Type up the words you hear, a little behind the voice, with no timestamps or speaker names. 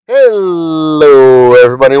Hello,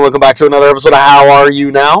 everybody. Welcome back to another episode of How Are You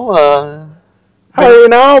Now? How are you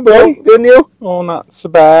now, buddy? Good, and you? Oh, not so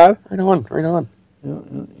bad. Right on, right on.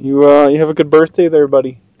 You have a good birthday there,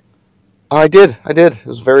 buddy. I did. It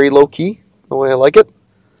was very low-key, the way I like it.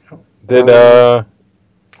 Did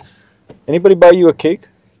anybody buy you a cake?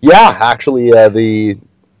 Yeah, actually,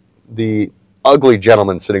 the ugly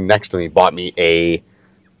gentleman sitting next to me bought me a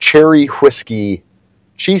cherry whiskey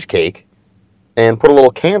cheesecake and put a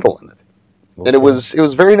little candle in it. Okay. And it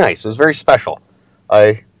was very nice. It was very special.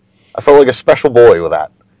 I felt like a special boy with that.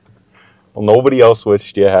 Well, nobody else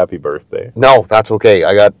wished you a happy birthday. No, that's okay.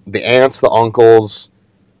 I got the aunts, the uncles,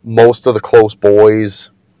 most of the close boys,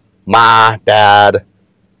 ma, dad,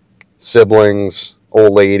 siblings,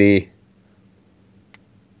 old lady,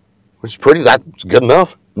 which is that's good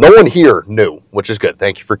enough. No one here knew, which is good.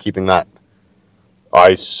 Thank you for keeping that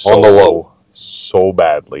on the low. So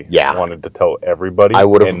badly. Yeah. I wanted to tell everybody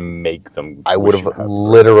and make them. I would have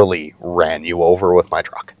literally ran you over with my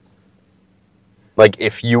truck. Like,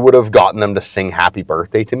 if you would have gotten them to sing happy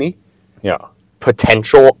birthday to me, yeah.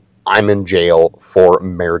 Potential, I'm in jail for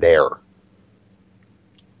murder.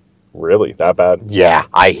 Really? That bad? Yeah,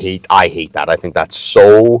 I hate that. I think that's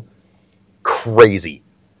so crazy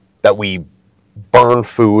that we burn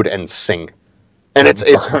food and sing. And it's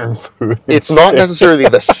not necessarily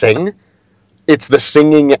the sing, it's the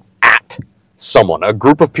singing at someone. A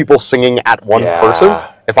group of people singing at one person.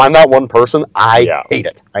 If I'm that one person, I hate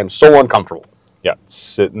it. I'm so uncomfortable. Yeah,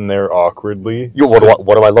 sitting there awkwardly. What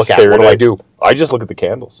do I look at? What do I do? I just look at the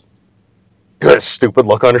candles. Got a stupid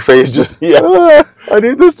look on your face. Just I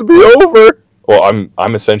need this to be over. Well,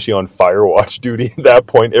 I'm essentially on fire watch duty at that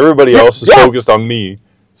point. Everybody else is focused on me,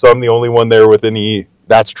 so I'm the only one there with any.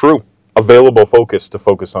 That's true. Available focus to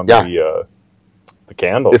focus on the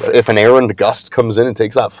candle. If an errand gust comes in and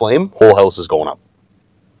takes that flame, whole house is going up.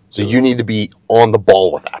 So you need to be on the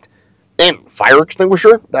ball with that. And fire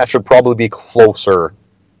extinguisher, that should probably be closer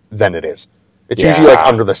than it is. It's usually like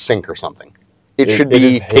under the sink or something. It should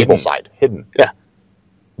be table side. Hidden. Yeah.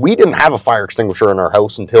 We didn't have a fire extinguisher in our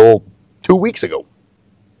house until 2 weeks ago.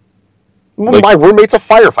 My roommate's a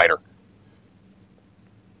firefighter.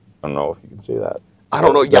 I don't know if you can say that. I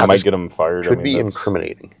don't know. That might get him fired. Could be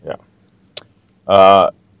incriminating. Yeah.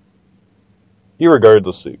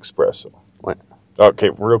 Irregardless of espresso. What? Okay,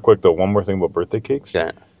 real quick though, one more thing about birthday cakes.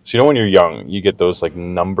 Yeah. So you know when you're young, you get those like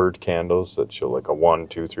numbered candles that show like a 1,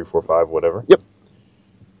 2, 3, 4, 5, whatever. Yep.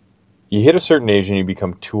 You hit a certain age and you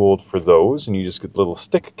become too old for those, and you just get little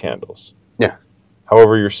stick candles. Yeah.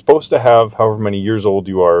 However, you're supposed to have however many years old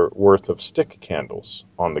you are worth of stick candles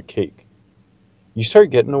on the cake. You start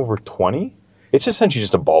getting over 20, it's essentially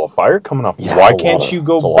just a ball of fire coming off. Yeah, why can't you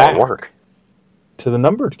go back to the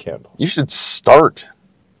numbered candles? You should start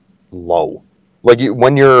low. Like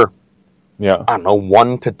when you're, I don't know,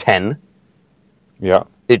 1 to 10. Yeah.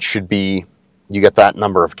 It should be, you get that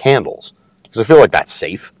number of candles. Because I feel like that's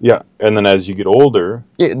safe. Yeah, and then as you get older,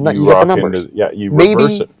 you get the numbers. You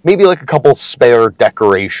reverse it. Maybe like a couple spare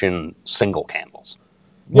decoration single candles.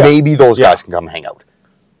 Yeah. Maybe those guys can come hang out.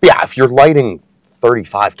 Yeah, if you're lighting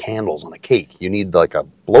 35 candles on a cake, you need like a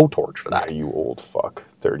blowtorch for that. Yeah, you old fuck.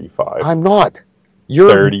 35. I'm not.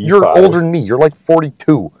 You're older than me. You're like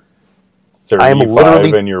 42. 35 I am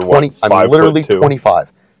literally and you're 20. I'm literally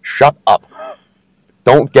 25. Shut up.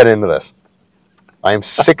 Don't get into this. I am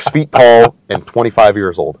 6 feet tall and 25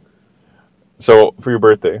 years old. So, for your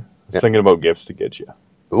birthday, I was thinking about gifts to get you.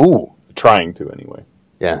 Ooh. Trying to, anyway.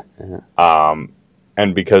 Yeah.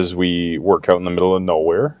 And because we work out in the middle of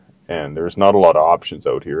nowhere, and there's not a lot of options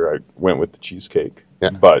out here, I went with the cheesecake.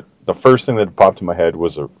 Yeah. But the first thing that popped in my head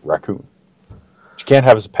was a raccoon. Which you can't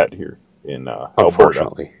have as a pet here in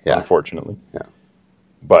Unfortunately. Alberta. Unfortunately. Yeah.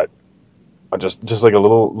 But just like a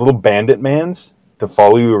little bandit man's to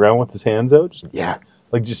follow you around with his hands out. You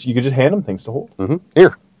could just hand him things to hold. Mm-hmm.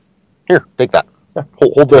 Here, take that. Yeah.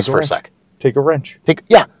 Hold this for a sec. Take a wrench.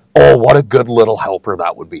 Oh, what a good little helper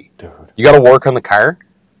that would be. Dude. You got to work on the car.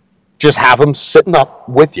 Just have him sitting up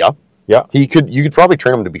with you. Yeah. You could probably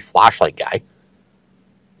train him to be flashlight guy.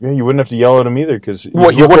 Yeah, you wouldn't have to yell at him either because he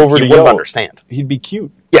wouldn't understand. He'd be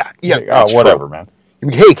cute. Yeah. Like, whatever, man.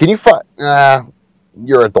 Hey, can you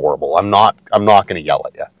you're adorable. I'm not going to yell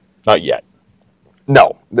at you. Not yet.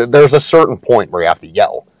 No, there's a certain point where you have to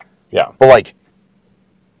yell. Yeah. But like,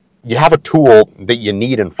 you have a tool that you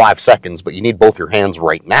need in 5 seconds, but you need both your hands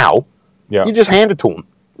right now. Yeah. You just hand it to him.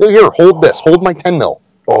 Here, hold this. Hold my 10 mil.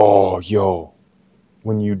 Oh, yo.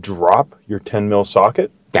 When you drop your 10 mil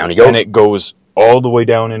socket, down he goes. And it goes all the way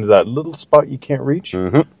down into that little spot you can't reach.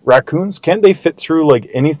 Mm-hmm. Raccoons, can't they fit through like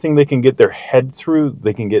anything they can get their head through?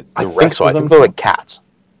 They can get the rest of them. I think they're like cats.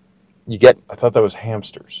 You get I thought that was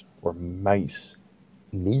hamsters or mice.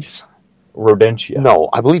 mice? Rodentia. No,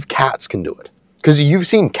 I believe cats can do it. Because you've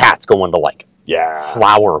seen cats go into like Yeah.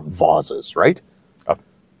 flower vases, right? Uh,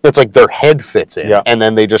 It's like their head fits in, Yeah. and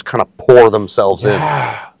then they just kind of pour themselves in.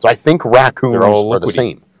 So I think raccoons They're all are the liquidy.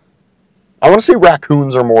 same. I want to say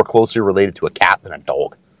raccoons are more closely related to a cat than a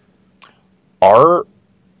dog. Are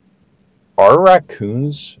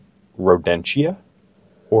raccoons rodentia?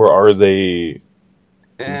 Or are they...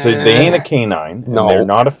 So they ain't a canine, and No. they're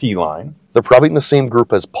not a feline. They're probably in the same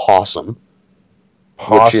group as possum.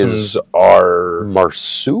 Possums are...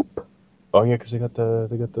 Marsup? Oh yeah, because they got the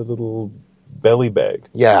little belly bag.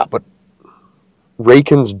 Yeah, but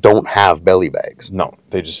raccoons don't have belly bags. No,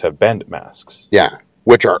 they just have bandit masks. Yeah,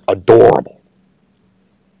 which are adorable.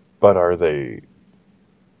 But are they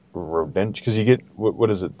rodent? Because you get what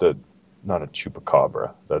is it? Not a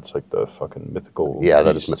chupacabra. That's like the fucking mythical. Yeah,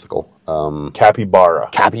 that is beast. mythical. Capybara.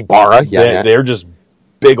 Capybara. Yeah, They're just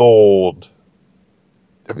big old.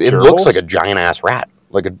 It gerbils? looks like a giant ass rat,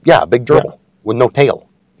 like a big gerbil with no tail.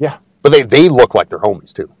 Yeah, but they look like they're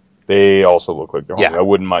homies too. they also look like they're Yeah. homie. I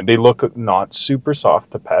wouldn't mind. They look not super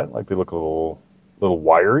soft to pet. Like they look a little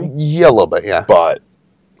wiry. Yeah, a little bit. Yeah, But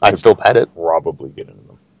I'd still pet it. probably get into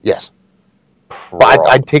them. Yes, but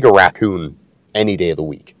I'd take a raccoon any day of the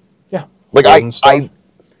week. Yeah, Like golden stuff.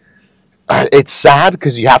 it's sad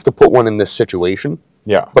because you have to put one in this situation.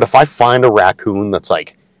 Yeah. But if I find a raccoon that's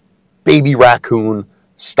like baby raccoon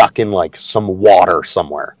stuck in like some water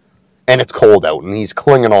somewhere, and it's cold out and he's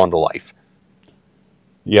clinging on to life,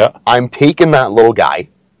 Yeah. I'm taking that little guy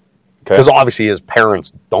Okay. because obviously his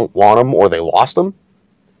parents don't want him or they lost him.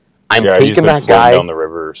 I'm he's taking been that floating guy. down the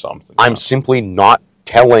river or something. I'm simply not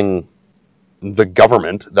telling the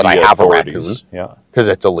government that I The have a authorities. raccoon Yeah. because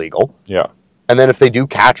it's illegal. Yeah. And then if they do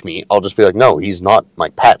catch me, I'll just be like, no, he's not my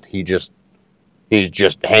pet. He just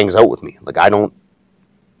hangs out with me. Like I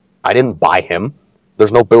didn't buy him.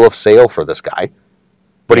 There's no bill of sale for this guy.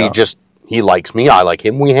 But Yeah. he likes me, I like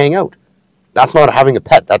him, we hang out. That's not having a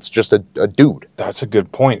pet, that's just a dude. That's a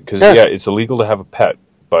good point because Yeah. it's illegal to have a pet,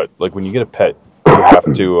 but like when you get a pet, you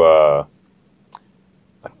have to.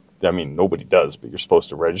 I mean, nobody does, but you're supposed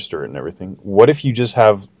to register it and everything. What if you just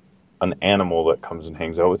have an animal that comes and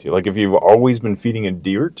hangs out with you? Like if you've always been feeding a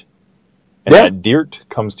deer, and Yeah. that deer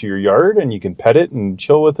comes to your yard and you can pet it and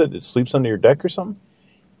chill with it, it sleeps under your deck or something.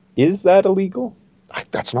 Is that illegal?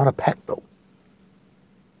 That's not a pet though.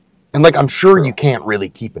 And like I'm sure True. you can't really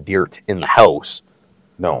keep a deer in the house.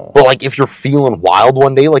 No. But like if you're feeling wild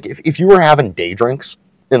one day, like if you were having day drinks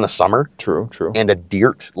in the summer True. and a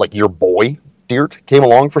deer, like your boy deer came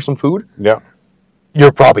along for some food, Yeah.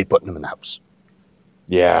 you're probably putting him in the house.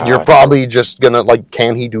 Yeah. You're probably just gonna like,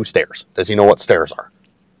 can he do stairs? Does he know what stairs are?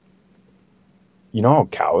 You know how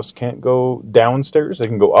cows can't go downstairs? They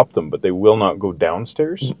can go up them, but they will not go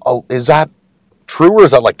downstairs? Oh, is that true or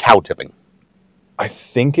is that like cow tipping? I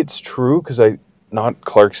think it's true because not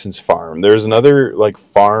Clarkson's farm. There's another like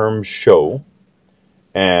farm show,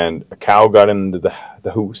 and a cow got into the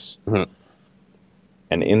house, Mhm.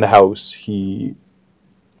 and in the house he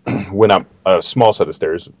went up a small set of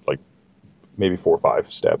stairs, like maybe 4 or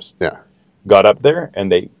 5 steps. Yeah. Got up there,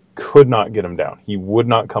 and they could not get him down. He would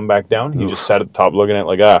not come back down. He just sat at the top looking at it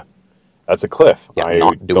like, that's a cliff. Yeah, I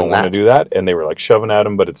not doing don't want to that. do that. And they were like shoving at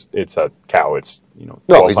him, but it's a cow. It's, No,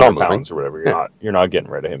 1,200 he's not moving. pounds or whatever. You're not getting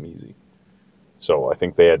rid of him easy. So I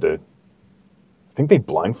think they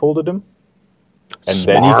blindfolded him, and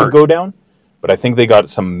then he could Smart. go down. But I think they got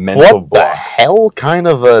some mental What the block. hell kind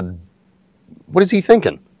of a... What is he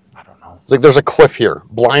thinking? I don't know. It's like, there's a cliff here.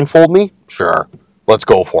 Blindfold me? Sure. Let's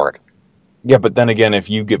go for it. Yeah, but then again, if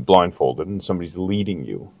you get blindfolded and somebody's leading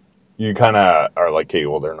you, you kind of are like, okay,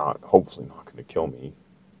 well, they're hopefully not going to kill me.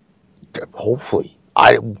 Hopefully.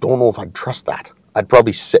 I don't know if I'd trust that. I'd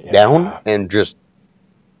probably sit Yeah. down and just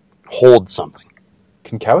hold something.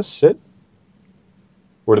 Can cows sit?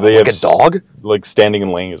 Or do they Like have a dog? Like standing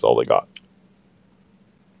and laying is all they got.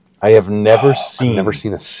 I have never seen. I've never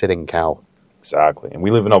seen a sitting cow. Exactly, and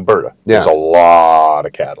we live in Alberta. Yeah. There's a lot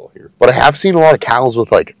of cattle here. But I have seen a lot of cows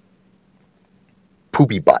with, like,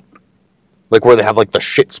 poopy butt. Like, where they have, like, the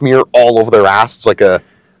shit smear all over their ass. It's like a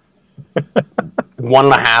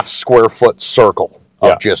 1.5 square foot circle of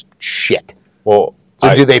Yeah. just shit. Well,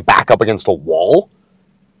 So do they back up against a wall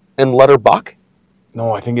and let her buck?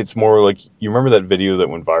 No, I think it's more like you remember that video that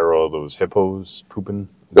went viral of those hippos pooping,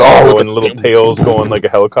 Oh, and little tails going like a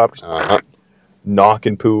helicopter, Uh-huh.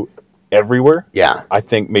 knocking poo everywhere. Yeah. I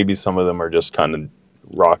think maybe some of them are just kind of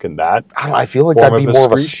rocking that. I don't know, I feel like Form that'd be of a more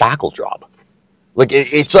of a screech? spackle job. Like, it's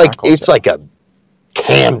Spackle like a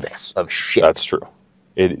canvas of shit. That's true.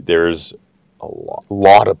 There's a lot. A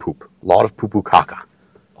lot of poop. A lot of poo-poo caca.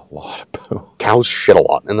 A lot of poo. Cows shit a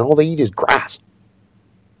lot, and then all they eat is grass.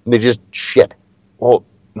 And they just shit. Well,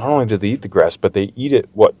 not only do they eat the grass, but they eat it,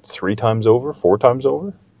 what, 3 times over? 4 times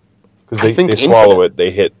over? Because they swallow it,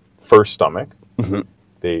 they hit first stomach. Mm-hmm.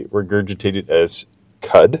 They regurgitate it as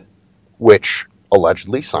cud. Which,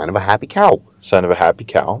 allegedly, sign of a happy cow. Sign of a happy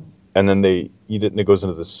cow. And then they eat it and it goes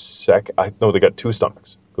into the second... No, they got 2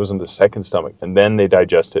 stomachs. It goes into the second stomach. And then they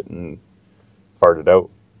digest it and fart it out.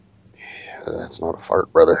 Yeah, that's not a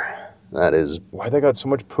fart, brother. That is... Why they got so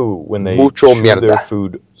much poo when they mucho chew mierda. their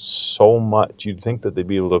food so much? You'd think that they'd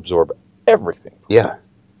be able to absorb everything. Yeah.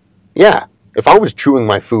 Yeah. If I was chewing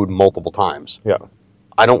my food multiple times, yeah,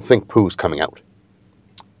 I don't think poo's coming out.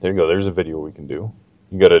 There you go. There's a video we can do.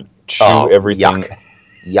 You got to chew everything.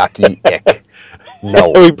 Yuck. Yucky ick.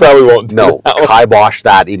 No. We probably won't do No. that one. Kibosh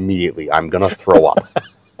that immediately. I'm going to throw up.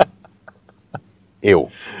 Ew.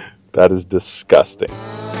 That is disgusting.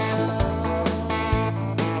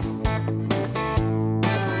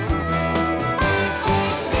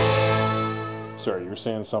 Sorry, you were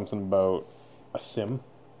saying something about a sim?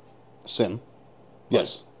 Sim.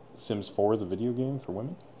 Yes. Sims 4 is a video game for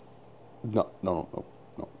women? No.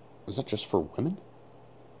 Is that just for women?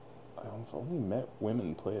 I've only met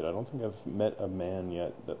women play it. I don't think I've met a man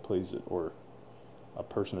yet that plays it, or a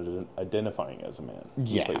person identifying as a man who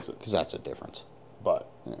plays it. Because that's a difference. But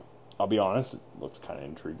I'll be honest, it looks kind of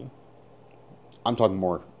intriguing. I'm talking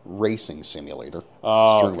more racing simulator.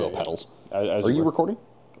 Oh, steering wheel pedals. Are you recording?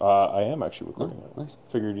 I am actually recording it. Nice.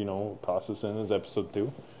 Figured, toss this in as episode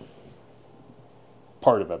 2.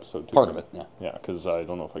 Part of episode 2. Part of it, yeah. Yeah, because I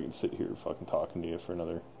don't know if I can sit here fucking talking to you for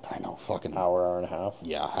another fucking hour and a half.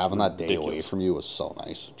 Yeah, having that day away from you was so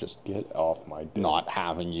nice. Just get off my dick. Not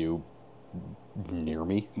having you near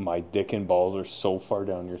me. My dick and balls are so far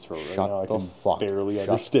down your throat right now. I can barely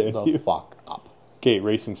understand you. Shut the fuck up. Okay,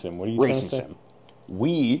 racing sim. What are you trying to say? Racing sim.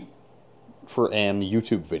 We, for an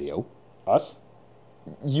YouTube video. Us?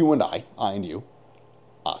 You and I and you.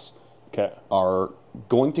 Us. Okay. Are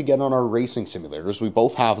going to get on our racing simulators. We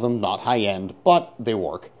both have them, not high end, but they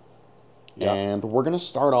work. Yeah. And we're going to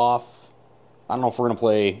start off, I don't know if we're going to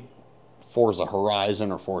play Forza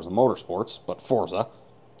Horizon or Forza Motorsports, but Forza.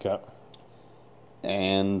 Okay.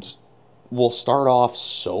 And we'll start off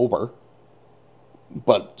sober,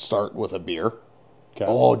 but start with a beer. Okay.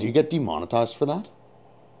 Oh, do you get demonetized for that?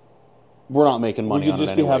 We're not making money on it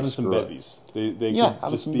anyway. You could just be having some bevies. They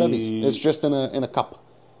having some bevies. It's just in a cup.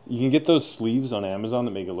 You can get those sleeves on Amazon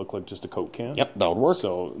that make it look like just a Coke can. Yep, that would work.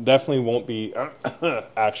 So definitely won't be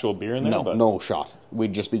actual beer in there. No shot.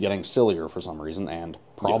 We'd just be getting sillier for some reason and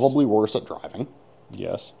probably worse at driving.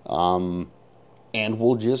 Yes. And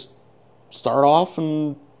we'll just start off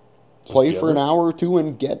and play for an hour or two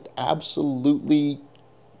and get absolutely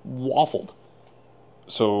waffled.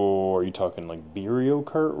 So are you talking like Mario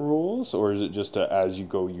Kart rules, or is it just as you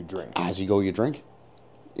go, you drink? As you go, you drink.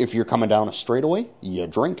 If you're coming down a straightaway, you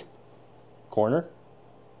drink. Corner?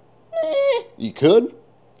 You could.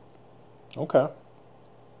 Okay.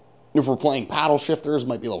 If we're playing paddle shifters, it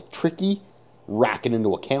might be a little tricky. Racking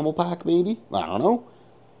into a camel pack, maybe. I don't know.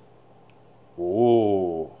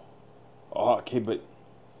 Oh, okay, but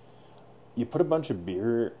you put a bunch of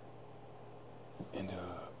beer into...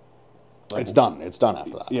 It's done. It's done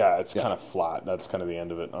after that. Yeah, it's kind of flat. That's kind of the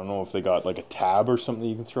end of it. I don't know if they got like a tab or something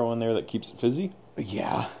you can throw in there that keeps it fizzy.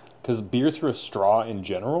 Yeah. Because beer through a straw in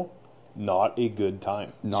general, not a good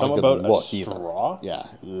time. Not a good look either. Straw. Yeah.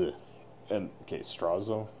 Ugh. And okay, straws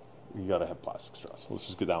though, you gotta have plastic straws. Let's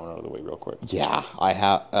just get that one out of the way real quick. Yeah, I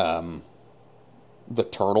have the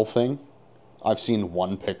turtle thing. I've seen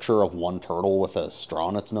one picture of one turtle with a straw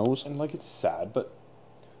in its nose, and like it's sad, but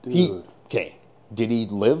dude. Did he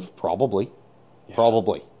live? Probably. Yeah.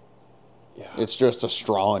 Probably. Yeah. It's just a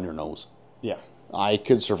straw in your nose. Yeah. I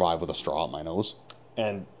could survive with a straw in my nose.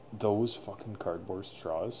 And those fucking cardboard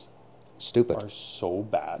straws stupid are so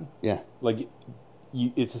bad. Yeah. Like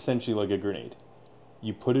it's essentially like a grenade.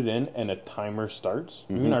 You put it in and a timer starts.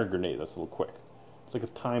 Mm-hmm. Even our grenade, that's a little quick. It's like a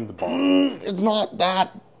timed bomb. It's not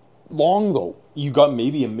that long though. You got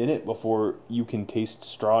maybe a minute before you can taste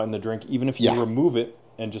straw in the drink, even if you remove it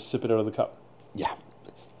and just sip it out of the cup. Yeah.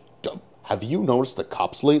 Have you noticed the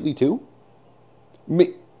cups lately too?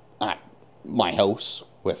 Me, at my house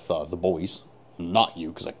with the boys, not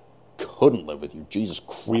you, because I couldn't live with you. Jesus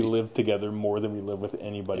Christ. We live together more than we live with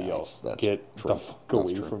anybody else. That's Get true. the fuck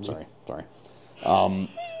away from me. Sorry.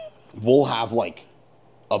 We'll have like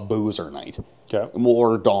a boozer night. Okay. And we'll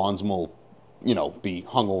order Dawn's and we'll, be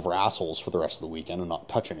hungover assholes for the rest of the weekend and not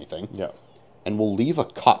touch anything. Yeah. And we'll leave a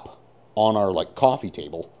cup on our coffee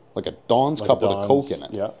table. Like a Dawn's cup with a Coke in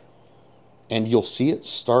it. Yeah. and you'll see it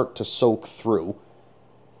start to soak through,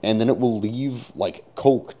 and then it will leave, like,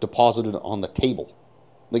 Coke deposited on the table.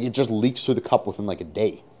 Like, it just leaks through the cup within, like, a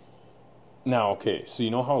day. Now, okay, so you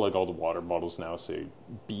know how, like, all the water bottles now say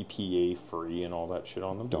BPA free and all that shit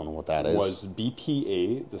on them? Don't know what that is. Was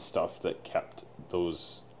BPA the stuff that kept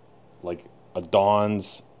those, like, a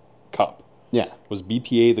Dawn's cup? Yeah. Was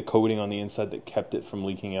BPA the coating on the inside that kept it from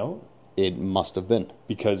leaking out? It must have been.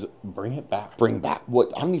 Because bring it back. Bring back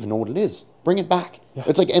what? I don't even know what it is. Bring it back. Yeah.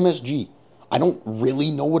 It's like MSG. I don't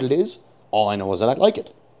really know what it is. All I know is that I like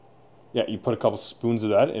it. Yeah, you put a couple spoons of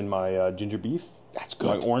that in my ginger beef. That's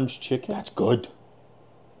good. My orange chicken. That's good.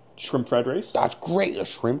 Shrimp fried rice. That's great. A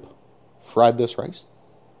shrimp fried this rice.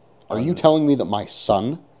 Are you telling me that my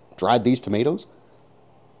son dried these tomatoes?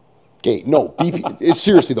 Okay, no.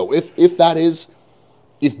 Seriously though, if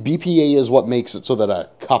BPA is what makes it so that a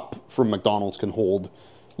cup from McDonald's can hold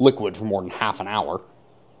liquid for more than half an hour,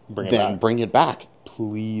 then bring it back.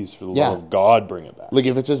 Please, for the love of God, bring it back. Like,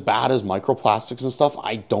 if it's as bad as microplastics and stuff,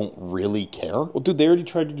 I don't really care. Well, dude, they already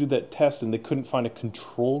tried to do that test, and they couldn't find a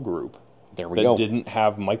control group that didn't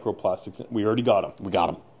have microplastics. We already got them. We got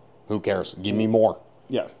them. Who cares? Give me more.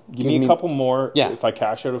 Yeah. Give me a couple more. Yeah. If I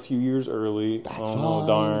cash out a few years early. That's fine. No,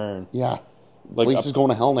 darn. Yeah. Like, place is going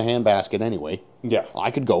to hell in a handbasket anyway. Yeah.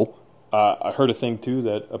 I could go. I heard a thing, too,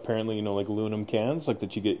 that apparently, like aluminum cans, like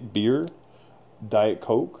that you get beer, Diet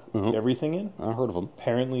Coke, everything in. I heard of them.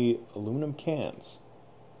 Apparently, aluminum cans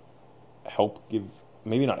help give,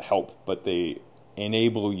 maybe not help, but they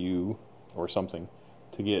enable you or something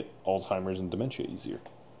to get Alzheimer's and dementia easier.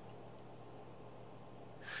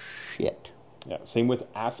 Shit. Yeah, same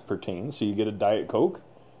with aspartame. So you get a Diet Coke,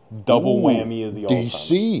 double whammy of the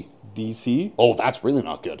Alzheimer's. DC. Oh, that's really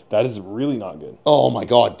not good. That is really not good. Oh my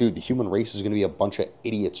God, dude, the human race is going to be a bunch of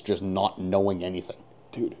idiots just not knowing anything.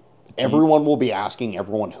 Dude. Everyone will be asking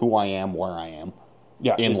everyone who I am, where I am.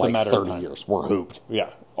 Yeah, in like 30 years. We're hooped.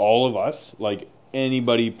 Yeah, all of us, like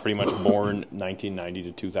anybody pretty much born 1990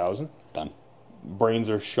 to 2000. Done. Brains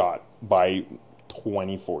are shot by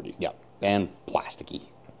 2040. Yeah, and plasticky.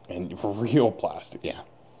 And real plastic. Yeah.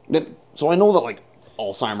 So I know that, like,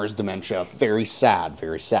 Alzheimer's, dementia, very sad,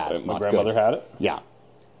 very sad. My grandmother had it? Yeah.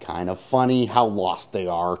 Kind of funny how lost they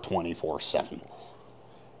are 24/7.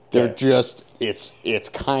 They're just, it's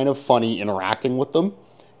kind of funny interacting with them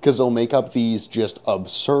because they'll make up these just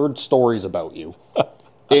absurd stories about you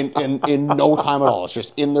in no time at all. It's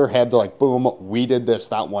just in their head. They're like, boom, we did this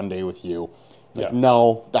that one day with you. Like,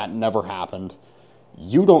 no, that never happened.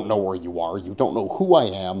 You don't know where you are. You don't know who I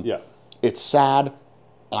am. Yeah. It's sad.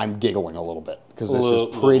 I'm giggling a little bit because this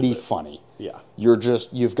is pretty funny. Yeah.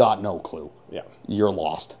 You've got no clue. Yeah. You're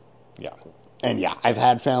lost. Yeah. And yeah, I've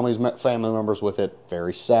had family members with it.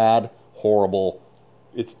 Very sad, horrible.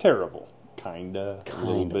 It's terrible. Kinda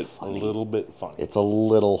funny. A little bit funny. It's a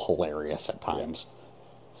little hilarious at times. Yeah.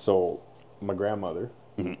 So my grandmother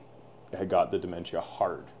had got the dementia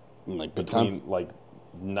hard. Like between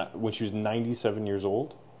when she was 97 years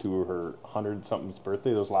old to her 100-something's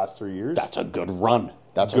birthday, those last 3 years. That's a good run.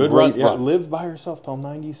 That's good a great run. Yeah, lived by herself till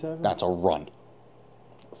 97. That's a run.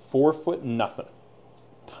 4 foot nothing.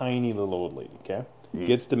 Tiny little old lady, okay?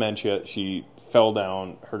 Gets dementia. She fell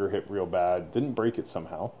down, hurt her hip real bad, didn't break it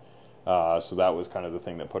somehow. So that was kind of the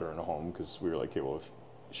thing that put her in a home because we were like, okay, well, if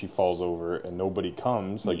she falls over and nobody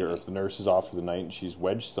comes, like, or if the nurse is off for the night and she's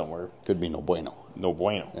wedged somewhere. Could be no bueno. No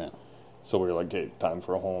bueno. Yeah. So we were like, okay, time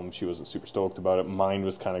for a home. She wasn't super stoked about it. Mind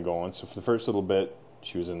was kind of going. So for the first little bit,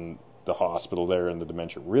 she was in the hospital there and the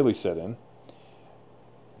dementia really set in.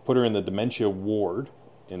 Put her in the dementia ward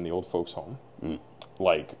in the old folks' home.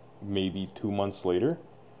 Like, maybe 2 months later,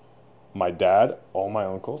 my dad, all my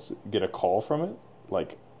uncles get a call from it,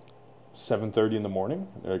 like 7:30 in the morning.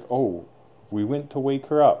 They're like, oh, we went to wake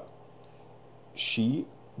her up. She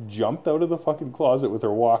jumped out of the fucking closet with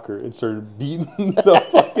her walker and started beating the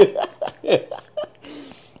fucking piss.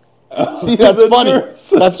 See, that's funny.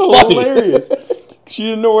 That's funny. Hilarious. She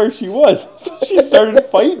didn't know where she was, so she started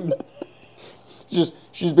fighting.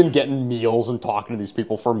 She's been getting meals and talking to these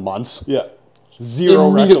people for months. Yeah. Zero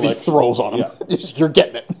immediately throws on them. Yeah. You're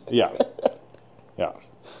getting it. Yeah. Yeah.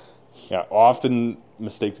 Yeah. Often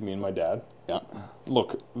mistaked me and my dad. Yeah.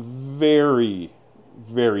 Look very,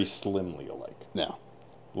 very slimly alike. Yeah.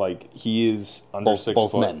 Like, he is under 6 foot.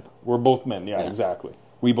 Both men. We're both men, yeah, exactly.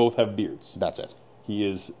 We both have beards. That's it. He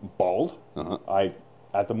is bald. I,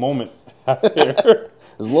 at the moment, have hair.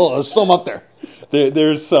 There's some up there.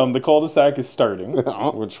 There's some. The cul-de-sac is starting,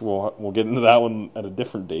 which we'll get into that one at a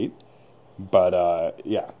different date. But,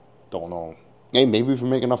 yeah, don't know. Hey, maybe if we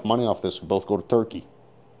make enough money off this, we both go to Turkey.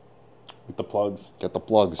 With the plugs. Get the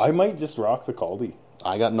plugs. I might just rock the Caldi.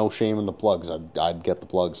 I got no shame in the plugs. I'd get the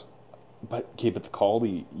plugs. But keep it the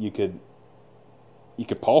quality. You could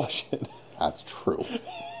polish it. That's true.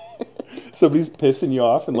 Somebody's pissing you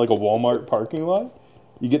off in like a Walmart parking lot.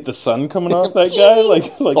 You get the sun coming off that guy.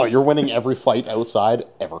 Like Oh, you're winning every fight outside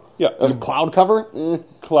ever. Yeah. Cloud cover?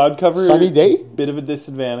 Cloud cover. Sunny day? Bit of a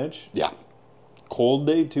disadvantage. Yeah. Cold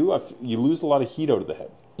day too. You lose a lot of heat out of the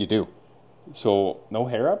head. You do. So no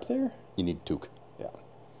hair up there? You need toque. Yeah.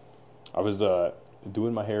 I was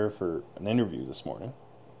doing my hair for an interview this morning.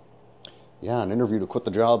 Yeah, an interview to quit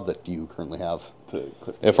the job that you currently have. To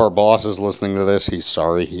quit. If our boss is listening to this, he's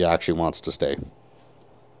sorry. He actually wants to stay.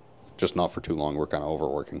 Just not for too long. We're kind of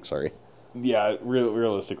overworking. Sorry. Yeah,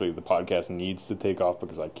 realistically, the podcast needs to take off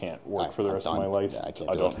because I can't work for the rest of my life. Yeah,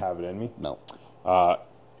 I don't have it in me. No.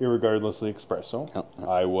 Irregardlessly espresso. Yep.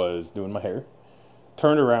 I was doing my hair.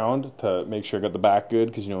 Turned around to make sure I got the back good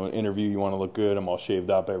because, an interview, you want to look good. I'm all shaved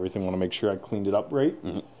up, everything. Want to make sure I cleaned it up right.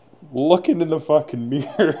 Mm-hmm. Looking in the fucking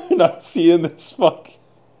mirror and I'm seeing this like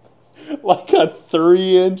a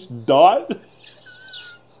 3-inch dot.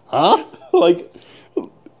 Huh? Like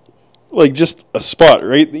just a spot,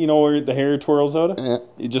 right? Where the hair twirls out of?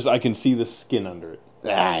 Yeah. I can see the skin under it.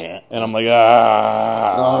 Yeah. And I'm like,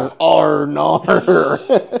 no.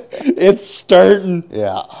 It's starting.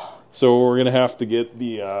 Yeah. So we're going to have to get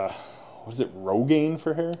the, what is it, Rogaine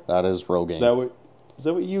for hair? That is Rogaine. Is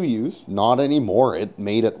that what you use? Not anymore. It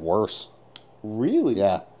made it worse. Really?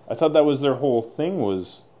 Yeah. I thought that was their whole thing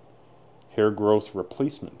was hair growth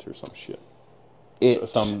replacement or some shit.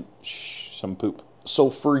 Some poop. So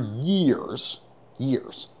for years,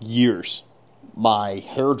 my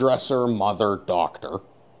hairdresser, mother, doctor,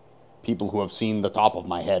 people who have seen the top of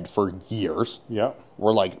my head for years,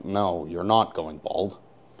 were like, no, you're not going bald.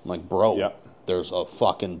 I'm like, bro, there's a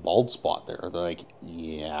fucking bald spot there. They're like,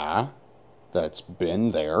 yeah, that's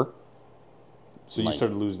been there. So you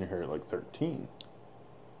started losing your hair at like 13?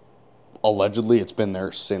 Allegedly, it's been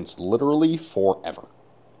there since literally forever.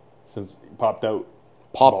 Since it popped out.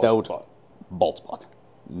 Bald spot.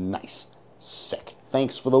 Nice. Sick.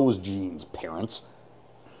 Thanks for those genes, parents.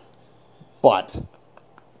 But,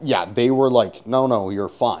 yeah, they were like, no, you're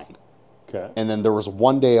fine. Okay. And then there was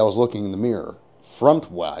one day I was looking in the mirror,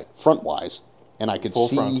 front-wise, and I could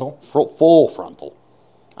see... Full frontal.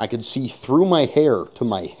 I could see through my hair to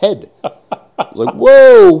my head. I was like,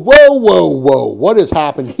 whoa, what has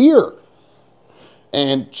happened here?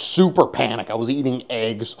 And super panic. I was eating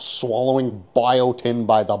eggs, swallowing biotin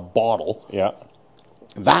by the bottle. Yeah.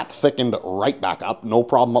 That thickened right back up. No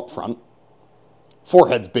problem up front.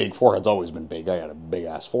 Forehead's big. Forehead's always been big. I got a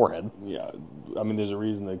big-ass forehead. Yeah. I mean, there's a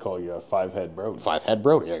reason they call you a 5-head Brody. 5-head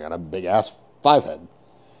Brody. I got a big-ass 5-head.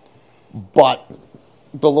 But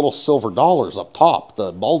the little silver dollars up top,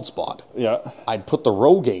 the bald spot. Yeah. I'd put the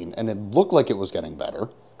Rogaine, and it looked like it was getting better.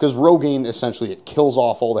 Because Rogaine, essentially, it kills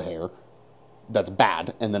off all the hair that's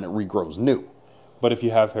bad, and then it regrows new. But if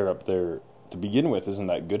you have hair up there to begin with, isn't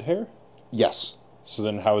that good hair? Yes. So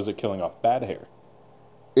then how is it killing off bad hair?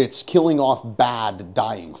 It's killing off bad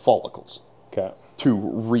dying follicles. Okay. To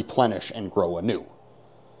replenish and grow anew.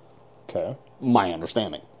 Okay. My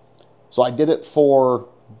understanding. So I did it for...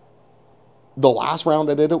 The last round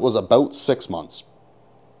I did it was about 6 months.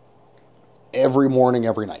 Every morning,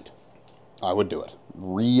 every night. I would do it.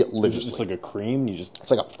 Religiously. Is it just like a cream?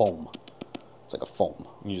 It's like a foam. It's like a foam.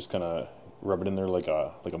 You just kind of rub it in there like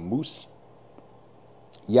a mousse?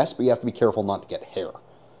 Yes, but you have to be careful not to get hair.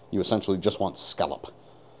 You essentially just want scallop.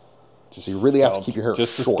 So you really have to keep your hair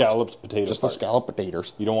just short. Just the scalloped potato Just part. the scalloped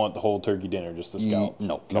potatoes. You don't want the whole turkey dinner, just the scallop.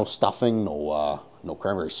 No stuffing, no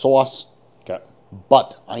cranberry sauce. Okay.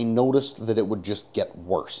 But I noticed that it would just get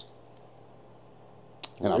worse.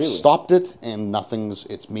 And Really? I've stopped it, and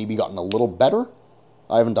it's maybe gotten a little better.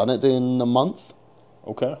 I haven't done it in a month.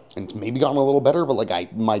 Okay. And it's maybe gotten a little better,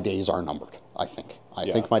 but my days are numbered, I think.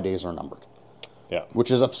 I think my days are numbered. Yeah.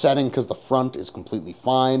 Which is upsetting because the front is completely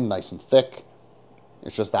fine, nice and thick.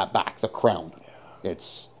 It's just that back, the crown. Yeah.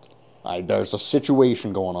 There's a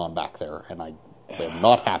situation going on back there, and I'm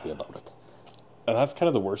not happy about it. And that's kind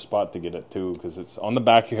of the worst spot to get it too, because it's on the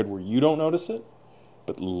back of your head where you don't notice it,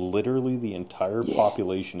 but literally the entire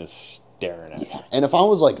population is staring at you. And if I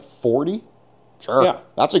was like 40, sure, Yeah.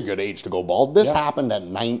 that's a good age to go bald. This happened at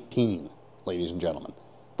 19, ladies and gentlemen.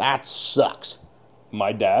 That sucks.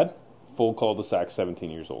 My dad, full cul-de-sac, 17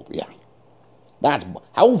 years old. Yeah.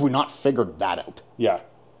 How have we not figured that out? Yeah.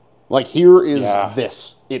 Like, here is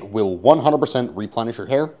this. It will 100% replenish your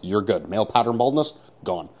hair. You're good. Male pattern baldness,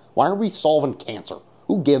 gone. Why are we solving cancer?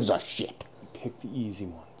 Who gives a shit? Pick the easy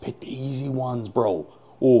ones. Pick the easy ones, bro.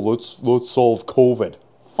 Oh, let's solve COVID.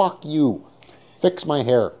 Fuck you. Fix my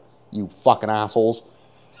hair, you fucking assholes.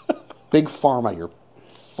 Big Pharma, you're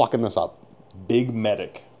fucking this up. Big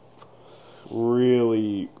Medic.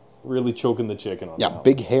 Really, really choking the chicken on that.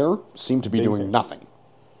 Big Hair seem to be doing nothing.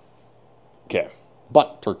 Okay.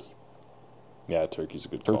 But turkey. Yeah, turkey's a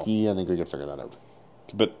good Turkey, I think we could figure that out.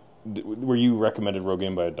 But were you recommended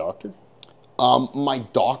Rogaine by a doctor? My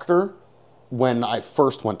doctor, when I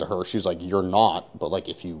first went to her, she's like, you're not, but like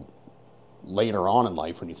if you later on in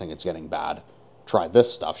life when you think it's getting bad, try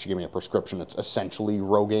this stuff. She gave me a prescription. It's essentially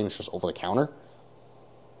Rogaine. It's just over the counter.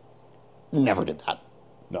 Never did that.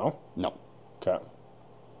 No? No. Okay.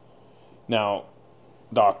 Now,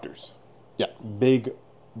 doctors. Yeah. Big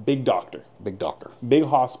doctor. Big doctor. Big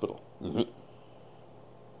hospital. Mm-hmm.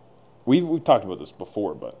 We've talked about this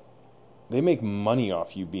before, but they make money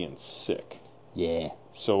off you being sick. Yeah.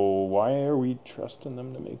 So why are we trusting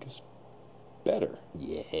them to make us better?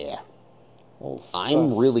 Yeah. Well,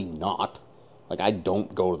 I'm really not. Like, I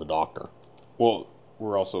don't go to the doctor. Well,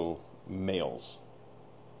 we're also males.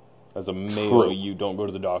 As a male, True. you don't go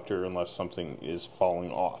to the doctor unless something is falling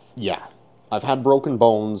off. Yeah. I've had broken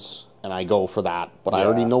bones, and I go for that, but I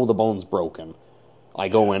already know the bone's broken. I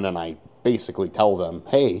go in and I basically tell them,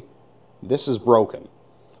 hey, this is broken.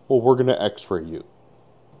 Well, we're going to x-ray you.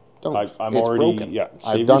 Don't. I'm it's already, broken. yeah,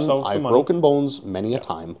 save yourself the I've money. broken bones many a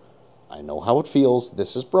time. I know how it feels.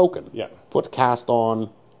 This is broken. Yeah. Put cast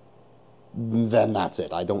on, then that's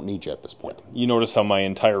it. I don't need you at this point. You notice how my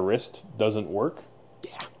entire wrist doesn't work?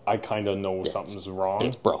 Yeah. I kind of know something's wrong.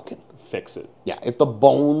 It's broken. Fix it. Yeah, if the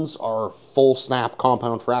bones are full snap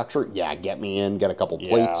compound fracture, get me in, get a couple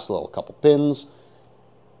plates, a couple pins.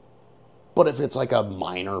 But if it's like a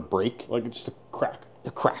minor break, Like it's just a crack.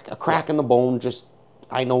 a crack in the bone,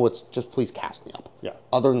 I know it's just please cast me up. Yeah.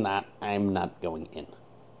 Other than that, I'm not going in.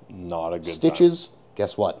 Not a good Stitches,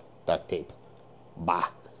 guess what? Duct tape. Bah.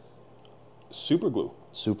 time. Super glue.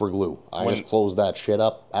 Super glue. I When- just closed that shit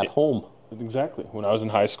up at home. Exactly. When I was in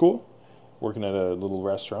high school, working at a little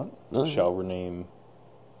restaurant, shall remain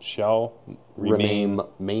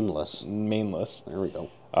Mainless. mainless. There we go.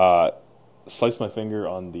 Sliced my finger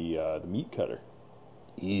on the meat cutter.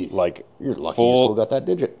 Ew. Like You're lucky you full still got that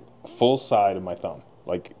digit. full side of my thumb,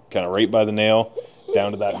 like kind of right by the nail,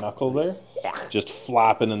 down to that knuckle there, just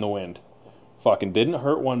flapping in the wind. Fucking didn't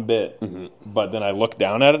hurt one bit, but then I looked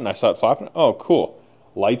down at it and I saw it flapping. Oh, cool!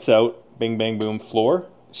 Lights out, bing bang boom, floor.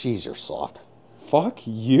 Jeez, you're soft. Fuck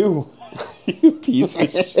you, you piece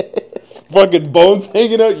of shit. Fucking bones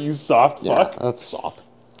hanging out, you soft fuck. Yeah, that's soft.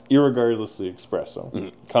 Irregardlessly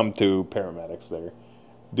espresso. Come to paramedics there.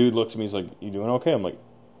 Dude looks at me, he's like, you doing okay? I'm like,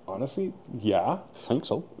 honestly, yeah, I think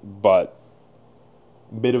so. but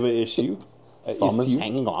bit of an issue. Thumb is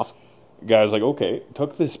hanging off. Guy's like, okay,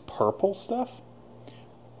 took this purple stuff,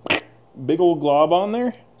 big old glob on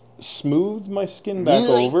there, smoothed my skin back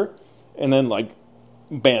Really? over, and then like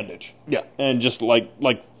bandage. Yeah. And just like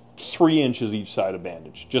 3 inches each side of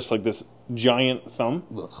bandage. Just like this giant thumb.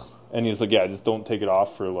 Ugh. And he's like, yeah, just don't take it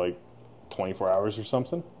off for like 24 hours or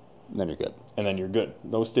something. Then you're good. And then you're good.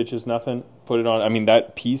 No stitches, nothing. Put it on. I mean,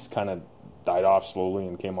 that piece kind of died off slowly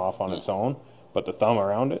and came off on its own. But the thumb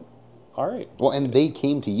around it, all right. Well, and they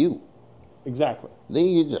came to you. Exactly.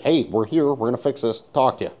 Hey, we're here. We're going to fix this.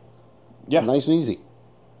 Talk to you. Yeah. Nice and easy.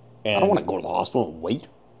 And I don't want to go to the hospital and wait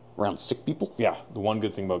around sick people. Yeah, the one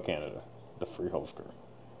good thing about Canada, the free healthcare.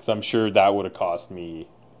 Because I'm sure that would have cost me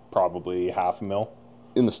probably $500,000.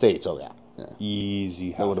 In the States, oh yeah.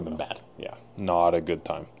 Easy. That would have been bad. Yeah, not a good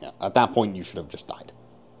time. Yeah. At that point, you should have just died.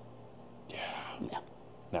 Yeah.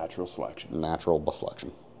 Natural selection. Natural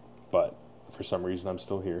selection. But for some reason, I'm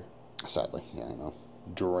still here, Sadly, yeah, I know.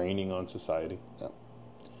 draining on society. Yeah.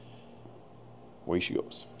 Way she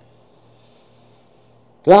goes.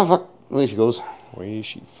 Yeah, fuck. There she goes. Way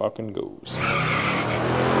she fucking goes.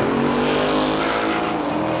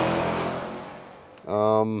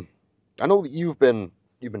 I know that you've been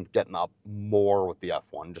getting up more with the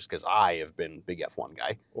F1 just because I have been big F1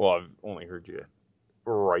 guy. Well, I've only heard you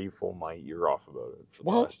rifle my ear off about it for the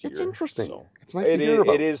last year. It's interesting. So. It's nice to hear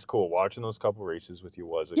about. It is cool. Watching those couple races with you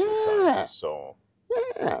was a good time. So,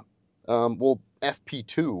 Yeah. Well,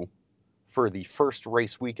 FP2 for the first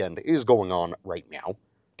race weekend is going on right now.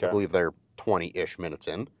 okay. I believe they're 20-ish minutes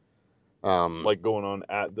in. Like going on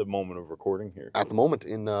at the moment of recording here. At the moment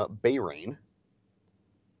in Bahrain,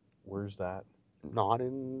 Where's that? not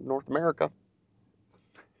in North America.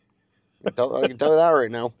 I can tell you that right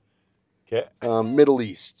now. Okay. Middle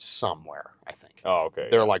East somewhere, I think. Oh, okay.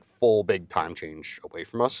 They're like full big time change away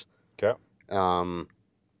from us. Okay.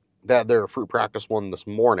 That their free practice one this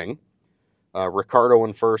morning. Ricardo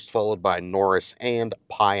in first, followed by Norris and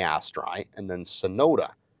Piastri, and then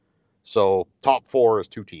Sonoda. So top four is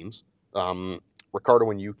two teams. Ricardo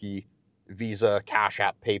and Yuki Visa, Cash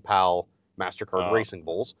App, PayPal, MasterCard Racing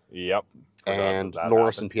Bulls. Yep. And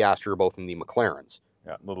Norris and Piastri are both in the McLarens.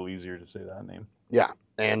 Yeah, a little easier to say that name. Yeah,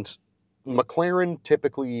 and McLaren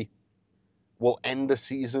typically will end a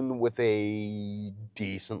season with a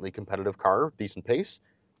decently competitive car, decent pace.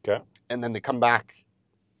 Okay. And then they come back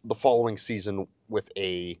the following season with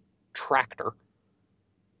a tractor.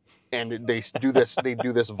 And they do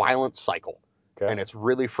this violent cycle. Okay. And it's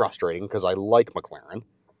really frustrating because I like McLaren.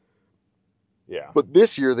 Yeah. But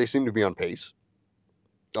this year they seem to be on pace.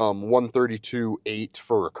 132.8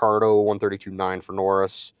 for Ricardo, 132.9 for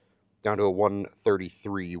Norris, down to a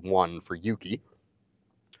 133.1 for Yuki.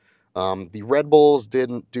 The Red Bulls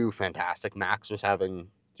didn't do fantastic. Max was having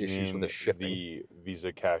issues with his shifting. The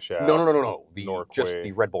Visa Cash App. No. Just Norquay.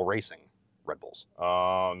 the Red Bull Racing Red Bulls.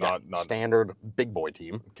 Not standard big boy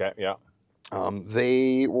team. Okay, yeah.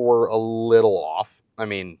 They were a little off. I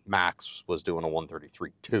mean, Max was doing a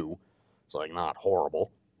 133.2, so like not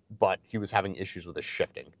horrible, but he was having issues with his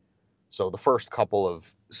shifting. So the first couple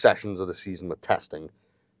of sessions of the season with testing,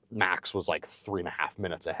 Max was like 3.5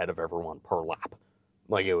 minutes ahead of everyone per lap.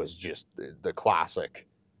 Like it was just the classic.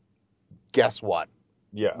 Guess what?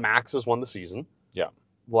 Yeah. Max has won the season. Yeah.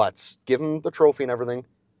 Let's give him the trophy and everything.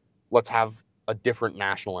 Let's have a different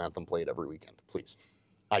national anthem played every weekend, please.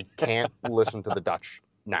 I can't listen to the Dutch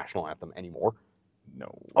national anthem anymore.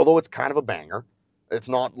 No. Although it's kind of a banger. It's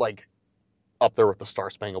not like up there with the Star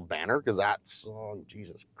Spangled Banner, because that's, oh,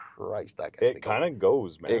 Jesus Christ, that gets me. It kind of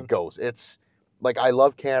goes, man. It goes. It's like, I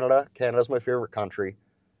love Canada. Canada's my favorite country.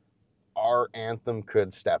 Our anthem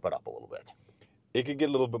could step it up a little bit. It could get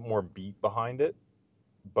a little bit more beat behind it,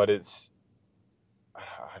 but it's,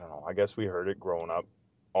 I don't know. I guess we heard it growing up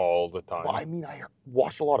all the time. Well, I mean, I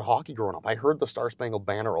watched a lot of hockey growing up. I heard the Star Spangled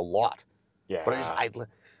Banner a lot. Yeah. But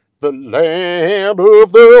the land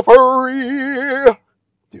of the free.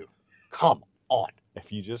 Dude, come on.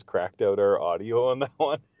 If you just cracked out our audio on that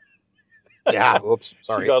one. Yeah, oops,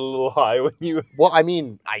 sorry. She got a little high when you... Well, I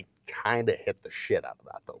mean, I kind of hit the shit out of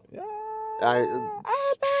that, though. Yeah. Shush.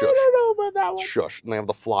 I don't know about that one. Shush. And they have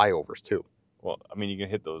the flyovers, too. Well, I mean, you can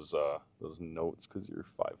hit those notes because you're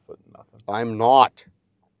 5 foot nothing. I'm not.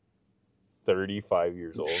 35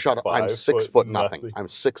 years old. Shut up. I'm 6 foot nothing. I'm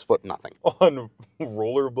 6 foot nothing. On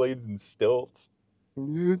rollerblades and stilts.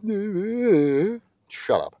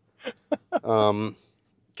 Shut up.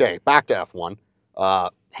 Okay, back to F1.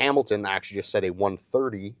 Hamilton actually just said a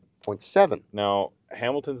 130.7. Now,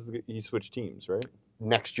 he switched teams, right?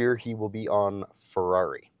 Next year, he will be on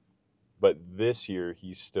Ferrari. But this year,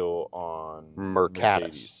 he's still on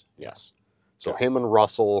Mercedes. Yes. So him and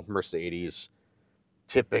Russell, Mercedes.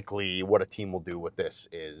 Typically, what a team will do with this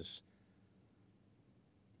is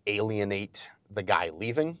alienate the guy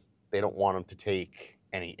leaving. They don't want him to take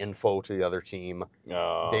any info to the other team.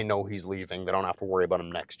 They know he's leaving. They don't have to worry about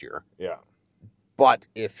him next year. Yeah. But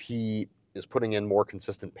if he is putting in more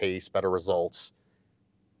consistent pace, better results,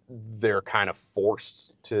 they're kind of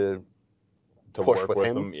forced to push work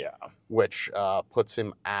with him. Yeah. Which puts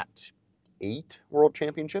him at 8 world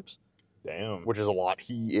championships. Damn. Which is a lot.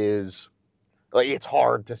 He is, like, it's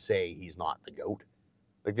hard to say he's not the GOAT.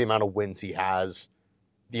 Like, the amount of wins he has,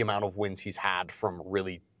 the amount of wins he's had from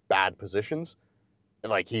really bad positions,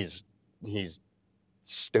 like, he's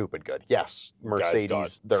stupid good. Yes,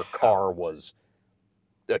 Mercedes, their car was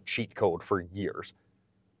a cheat code for years.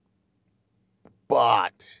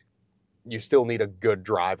 But you still need a good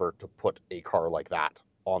driver to put a car like that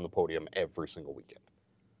on the podium every single weekend.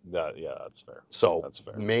 That's fair. So that's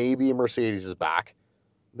fair. Maybe Mercedes is back.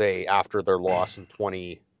 They, after their loss in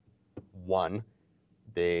 21,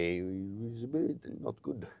 they not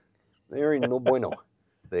good. They're no bueno.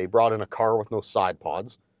 They brought in a car with no side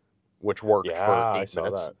pods, which worked for 8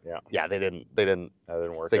 minutes. That. Yeah, they didn't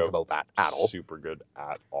work think out about that at all. Super good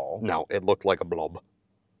at all. No, it looked like a blob.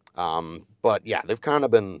 But yeah, they've kind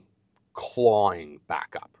of been clawing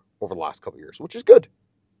back up over the last couple of years, which is good.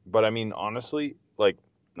 But I mean, honestly, like,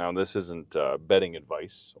 now this isn't betting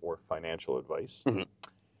advice or financial advice. Mm-hmm.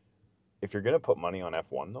 If you're going to put money on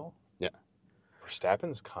F1, though, yeah,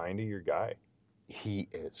 Verstappen's kind of your guy. He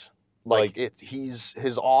is.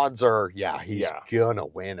 His odds are, he's gonna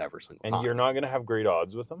win every single time. And you're not gonna have great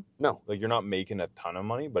odds with him. No. Like, you're not making a ton of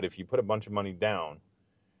money, but if you put a bunch of money down,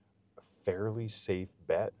 a fairly safe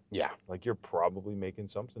bet. Yeah. Like, you're probably making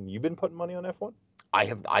something. You've been putting money on F1?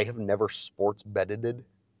 I have never sports betted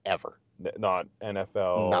ever. Not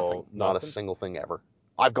NFL. Nothing. Not a single thing ever.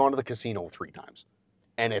 I've gone to the casino 3 times.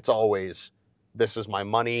 And it's always, this is my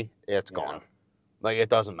money, it's gone. Like, it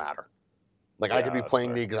doesn't matter. Like, I could be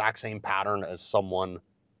playing the exact same pattern as someone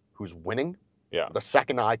who's winning. Yeah. The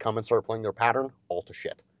second I come and start playing their pattern, all to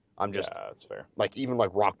shit. I'm just Yeah, that's fair. like even like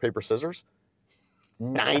rock paper scissors.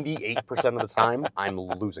 98% of the time, I'm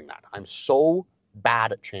losing that. I'm so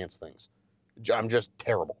bad at chance things. I'm just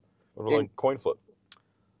terrible. What about like coin flip?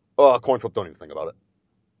 Coin flip, don't even think about it.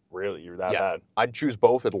 Really, you're that Yeah. bad? I'd choose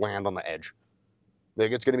both. It'd land on the edge.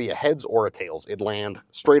 Like it's going to be a heads or a tails. It'd land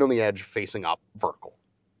straight on the edge, facing up, vertical.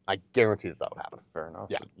 I guarantee that would happen. Fair enough.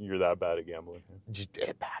 Yeah. So you're that bad at gambling. Just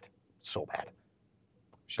bad, so bad.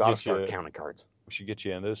 Should Gotta get start you, counting cards. we should get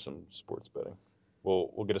you into some sports betting.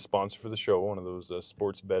 We'll get a sponsor for the show, one of those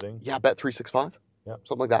sports betting. Yeah, bet 365. Yeah.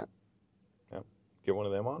 Something like that. Get one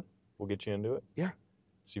of them on. We'll get you into it. Yeah.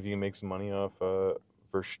 See if you can make some money off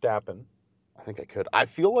Verstappen. I think I could. I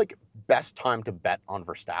feel like best time to bet on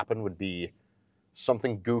Verstappen would be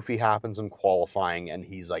something goofy happens in qualifying and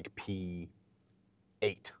he's like P8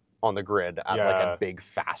 on the grid at like a big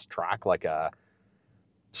fast track, like a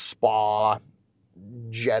Spa,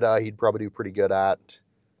 Jeddah. He'd probably do pretty good at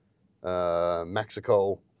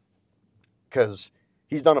Mexico, because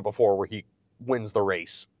he's done it before where he wins the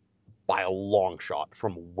race by a long shot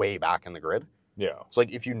from way back in the grid. Yeah. It's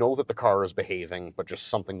like if you know that the car is behaving, but just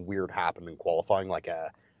something weird happened in qualifying, like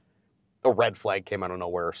a red flag came out of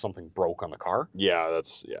nowhere, or something broke on the car. Yeah,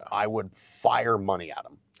 I would fire money at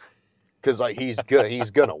him because like he's good. He's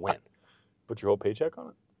gonna win. Put your whole paycheck on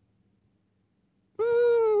it?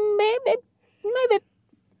 Maybe.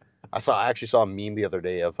 I actually saw a meme the other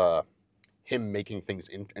day of him making things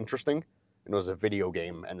interesting, and it was a video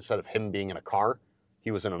game. And instead of him being in a car,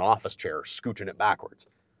 he was in an office chair, scooching it backwards,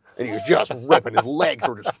 and he was just ripping. His legs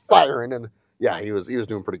were just firing, and yeah, he was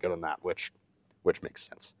doing pretty good on that, which makes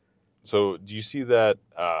sense. So do you see that?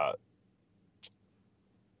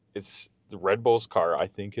 It's the Red Bull's car. I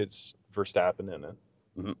think it's Verstappen in it.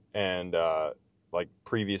 Mhm. And like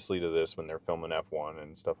previously to this, when they're filming F1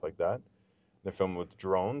 and stuff like that, they're filming with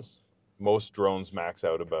drones. Most drones max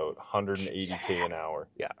out about 180k an hour.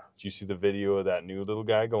 Yeah. Do you see the video of that new little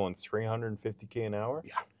guy going 350k an hour?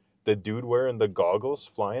 Yeah. The dude wearing the goggles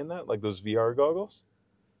flying that, like those VR goggles.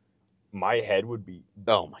 My head would be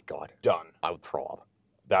Oh my god, done. I would throw up.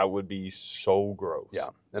 That would be so gross. Yeah,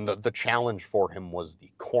 and the challenge for him was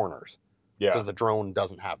the corners. Yeah. Because the drone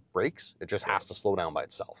doesn't have brakes. It just has to slow down by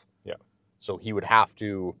itself. Yeah. So he would have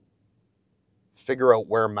to figure out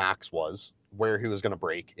where Max was, where he was going to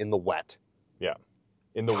brake in the wet. Yeah.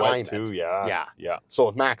 In the Time wet too, it. yeah. Yeah. Yeah. So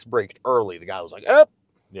if Max braked early, the guy was like, up,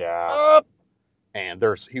 Yeah. up. And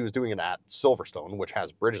he was doing it at Silverstone, which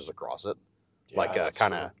has bridges across it, like that's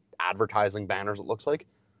kind of advertising banners, it looks like.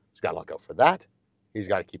 He's got to look out for that. He's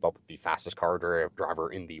got to keep up with the fastest car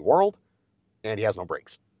driver in the world, and he has no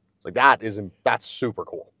brakes. It's like that's super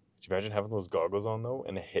cool. Could you imagine having those goggles on though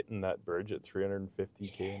and hitting that bridge at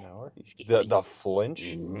 350k an hour? The The flinch,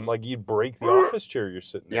 Mhm. like you'd break the office chair you're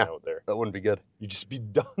sitting in Yeah. out there. That wouldn't be good. You'd just be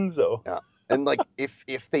donezo. Yeah. And like if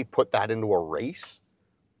they put that into a race,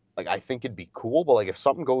 like I think it'd be cool. But like if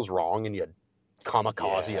something goes wrong and you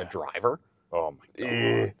kamikaze Yeah. a driver, Oh my god.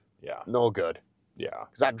 eh, Yeah. no good. Yeah.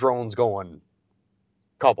 Because that drone's going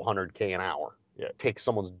a couple 100k an hour. Yeah. Takes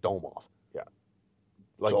someone's dome off.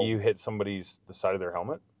 Like So- you hit the side of their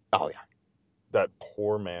helmet. Oh yeah. That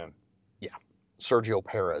poor man. Sergio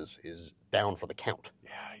Perez is down for the count.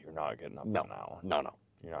 Yeah, you're not getting up No. from that one. No.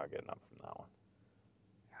 You're not getting up from that one.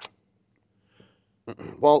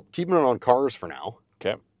 Mm-mm. Well, keeping it on cars for now.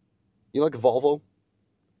 Okay. You like a Volvo?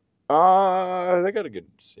 They got a good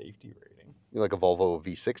safety rating. You like a Volvo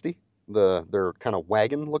V60? They're kind of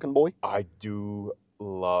wagon looking boy. I do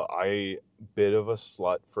love. Bit of a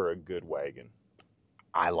slut for a good wagon.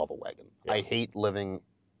 I love a wagon. Yeah. I hate living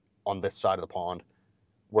on this side of the pond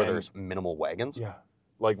where And- there's minimal wagons. Yeah.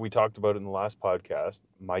 Like we talked about in the last podcast,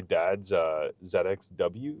 my dad's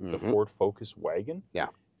ZXW, the Mhm. Ford Focus wagon, Yeah.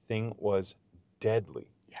 thing was deadly.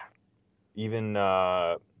 Yeah. Even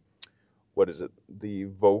what is it? The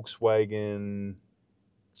Volkswagen,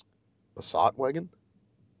 Passat wagon?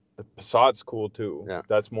 the Passat's cool too. Yeah.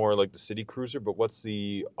 That's more like the city cruiser, but what's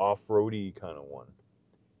the off-roady kind of one?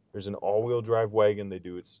 There's an all-wheel drive wagon they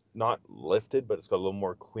do. It's not lifted, but it's got a little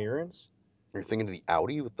more clearance. You're thinking of the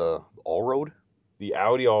Audi with the all-road? The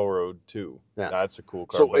Audi Allroad too. Yeah. That's a cool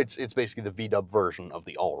car. So but- it's basically the VW version of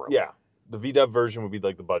the all-road. yeah, the VW version would be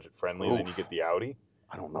like the budget friendly, and then you Oof. get the Audi.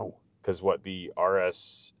 I don't know. Because what the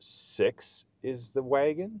RS6 is the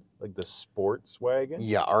wagon, like the sports wagon,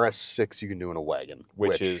 Yeah, RS6 you can do in a wagon.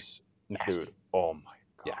 which is nasty. dude. Oh my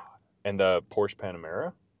god. Yeah. And the Porsche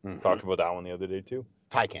Panamera. Mhm. Talked about that one the other day too.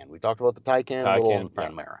 Taycan. We talked about the Taycan, a little on the Taycan, yeah.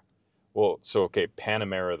 Panamera. Well, so okay,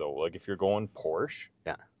 Panamera though, like if you're going Porsche,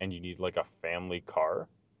 Yeah. and you need like a family car,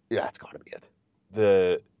 Yeah, it's got to be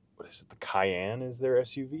it. what is it? The Cayenne is their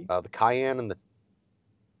SUV. The Cayenne and the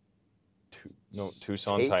No,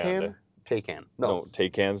 Tucson's Hyundai. Taycan. No,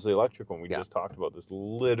 Taycan's the electric one. We Yeah. just talked about this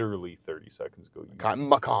literally 30 seconds ago.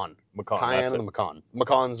 Macan. Macan, Cayenne that's and it. the Macan.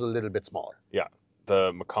 Macan's a little bit smaller. Yeah,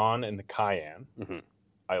 the Macan and the Cayenne. Mm-hmm.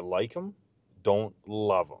 I like them. Don't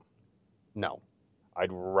love them. No.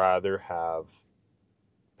 I'd rather have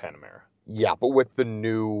Panamera. Yeah, but with the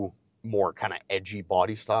new, more kind of edgy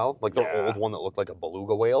body style, like the Yeah. old one that looked like a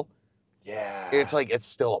beluga whale, Yeah. it's like it's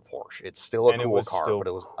still a Porsche. It's still a And it cool was car, still but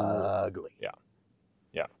it was cool. ugly. Yeah.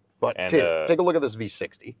 Yeah. But And, take a look at this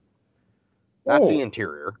V60. That's the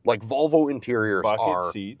interior. Like Volvo interiors bucket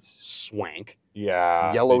are seats. swank.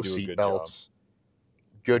 Yeah. Yellow they do a seat good belts.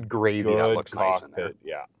 Good gravy. Good that looks cockpit. nice in there.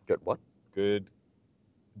 Yeah. Good what? Good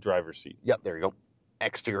driver's seat. Yep, there you go.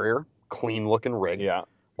 Exterior, clean looking rig. Yeah.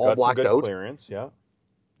 All got some blacked good out. clearance. Yeah.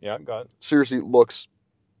 Yeah, got. Seriously, looks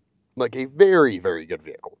like a very, very good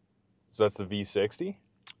vehicle. So that's the V60?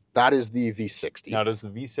 That is the V60. Now, does the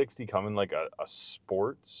V60 come in like a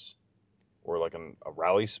sports or like a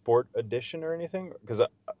rally sport edition or anything? Because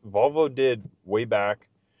Volvo did way back,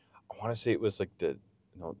 I want to say it was like the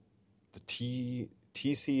TC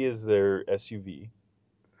is their SUV.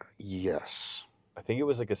 Yes. I think it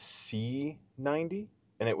was like a C90,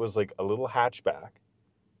 and it was like a little hatchback.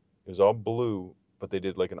 It was all blue, but they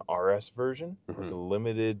did like an RS version, like a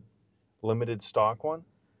limited stock one.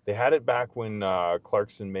 They had it back when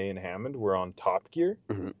Clarkson, May, and Hammond were on Top Gear,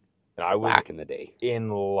 and I was back in the day in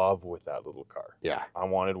love with that little car. Yeah, I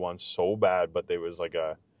wanted one so bad, but it was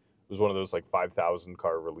one of those like 5,000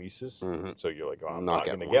 car releases. So you're like, oh, I'm not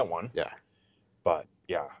going to get one. Yeah, but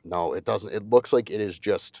yeah, no, it doesn't. It looks like it is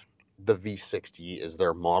just the V60 is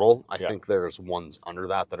their model. I think there's ones under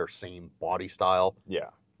that are same body style. Yeah,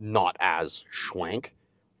 not as schwank,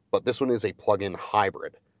 but this one is a plug-in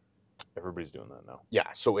hybrid. Everybody's doing that now. Yeah,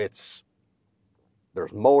 so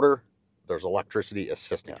there's motor, there's electricity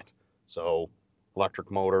assisting it. So electric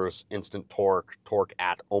motors, instant torque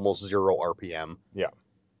at almost 0 RPM. Yeah.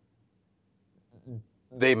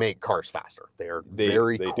 They make cars faster. They're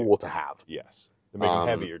very cool to have. Yes. They make them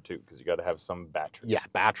heavier too, because you got to have some batteries. Yeah,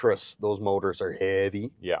 batteries. Those motors are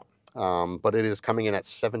heavy. Yeah. But it is coming in at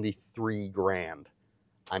 73 grand.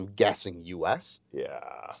 I'm guessing US. Yeah.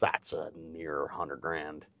 So that's a near 100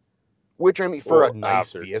 grand. Which, I mean, for a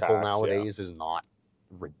nice vehicle nowadays is not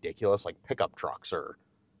ridiculous. Like pickup trucks are.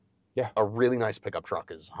 Yeah. A really nice pickup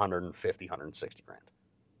truck is 150, 160 grand.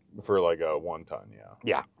 For like a 1 ton, yeah.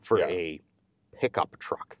 Yeah. For a pickup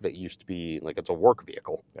truck that used to be like it's a work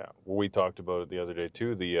vehicle. Yeah. Well, we talked about it the other day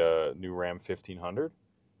too. The new Ram 1500.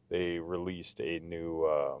 They released a new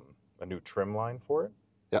trim line for it.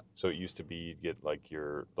 Yeah. So it used to be you'd get like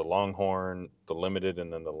the Longhorn, the Limited,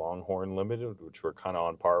 and then the Longhorn Limited, which were kind of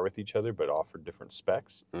on par with each other but offered different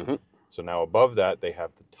specs. Mm-hmm. So now above that they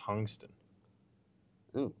have the Tungsten,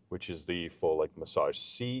 which is the full like massage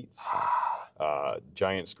seats,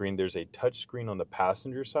 giant screen. There's a touch screen on the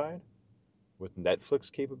passenger side with Netflix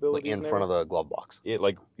capabilities. Like in front of the glove box. It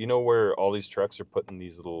like where all these trucks are putting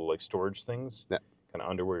these little like storage things, kind of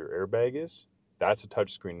under where your airbag is. That's a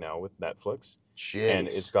touch screen now with Netflix. Jeez. And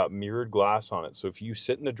it's got mirrored glass on it. So if you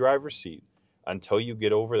sit in the driver's seat until you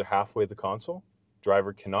get over the halfway of the console,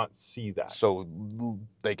 driver cannot see that. So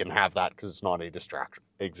they can have that because it's not a distraction.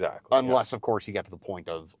 Exactly. Unless, of course, you get to the point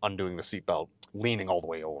of undoing the seatbelt, leaning all the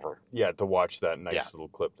way over. Yeah, to watch that nice little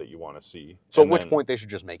clip that you want to see. So at which point they should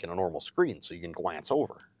just make it a normal screen so you can glance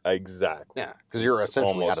over. Exactly. Yeah, because you're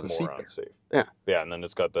essentially out of the seat there. Unsafe. Yeah. Yeah, and then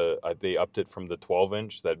it's got they upped it from the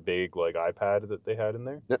 12-inch, that big like iPad that they had in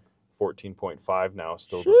there. Yep. 14.5 now,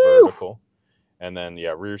 still the vertical. And then,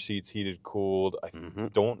 rear seats heated, cooled. I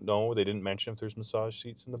don't know. They didn't mention if there's massage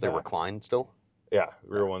seats in the back. They recline still? Yeah,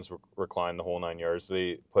 rear ones recline the whole 9 yards.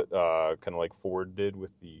 They put kind of like Ford did with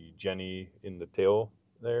the Jenny in the tail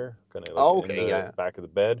there, kind of like in the back of the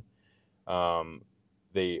bed.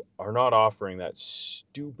 They are not offering that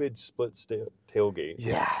stupid split tailgate.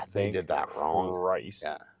 Yeah, they did that wrong. Christ.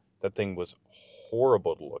 Yeah. That thing was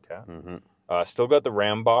horrible to look at. Still got the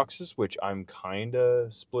Ram boxes, which I'm kind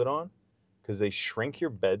of split on, because they shrink your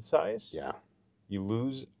bed size. Yeah. You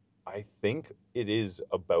lose, I think it is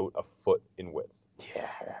about a foot in width. Yeah.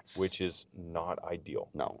 Which is not ideal.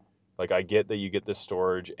 No. Like, I get that you get the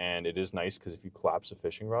storage, and it is nice because if you collapse a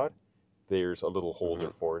fishing rod, there's a little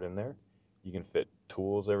holder for it in there. You can fit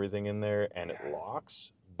tools, everything in there, and it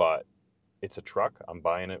locks, but it's a truck. I'm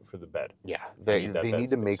buying it for the bed. Yeah, they need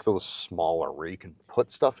to make those smaller where you can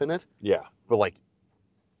put stuff in it. Yeah. But like,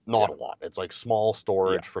 not a lot. It's like small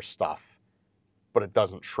storage for stuff, but it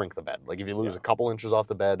doesn't shrink the bed. Like if you lose a couple inches off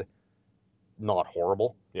the bed, not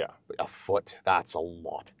horrible. Yeah. But a foot, that's a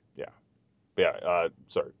lot. Yeah. Yeah.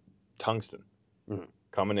 Sorry. Tungsten.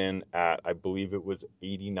 coming in at, I believe it was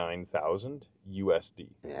 89,000 USD.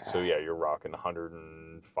 Yeah. So yeah, you're rocking 100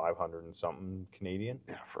 and 500 and something Canadian.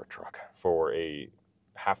 Yeah, for a truck. For a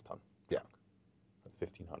half ton. Yeah.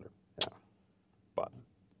 1,500. Yeah. But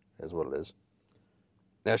is what it is.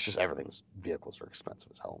 That's just everything's vehicles are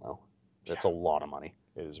expensive as hell now. It's a lot of money.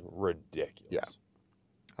 It is ridiculous. Yeah.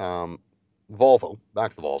 Volvo.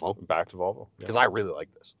 Back to Volvo. Back to Volvo. Because I really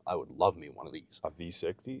like this. I would love me one of these. A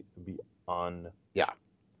V60 would be unreal.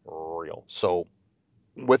 So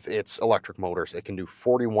with its electric motors, it can do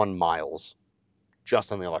 41 miles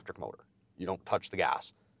just on the electric motor. You don't touch the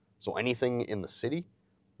gas. So anything in the city,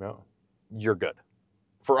 you're good.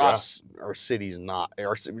 For us, our city's not.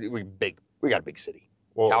 We got a big city.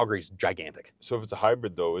 Well, Calgary's gigantic. So if it's a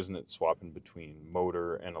hybrid, though, isn't it swapping between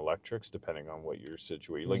motor and electrics depending on what your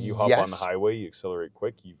situation? Like you hop on the highway, you accelerate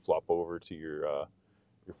quick, you flop over to your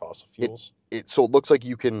fossil fuels. So it looks like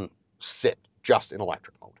you can sit just in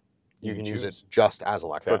electric mode. You can use it just as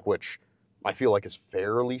electric, which I feel like is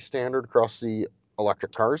fairly standard across the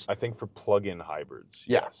electric cars. I think for plug-in hybrids,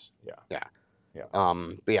 yes. Yeah.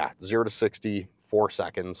 But yeah, 0 to 60, 4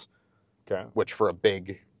 seconds. Okay. Which for a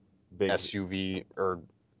big SUV or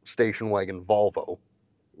station wagon Volvo,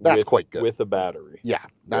 that's quite good. With a battery. Yeah,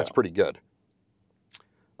 that's pretty good.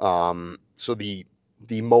 So the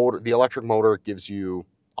electric motor gives you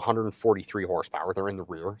 143 horsepower. They're in the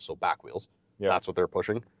rear, so back wheels. Yeah. That's what they're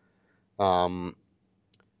pushing.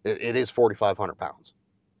 It is 4,500 pounds.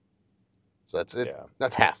 So that's it. Yeah.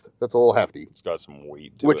 That's half. That's a little hefty. It's got some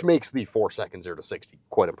weight to which makes the 4 seconds 0 to 60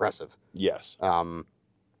 quite impressive. Yes.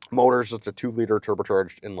 Motors, it's a 2-liter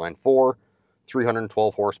turbocharged inline 4,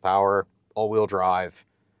 312 horsepower, all-wheel drive.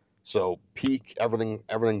 So peak,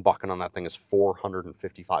 everything bucking on that thing is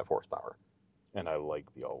 455 horsepower. And I like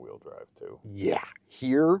the all-wheel drive too. Yeah.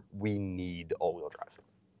 Here, we need all-wheel drive.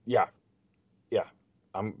 Yeah. Yeah.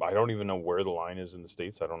 I don't even know where the line is in the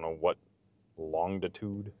States. I don't know what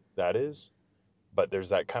longitude that is. But there's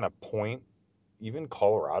that kind of point. Even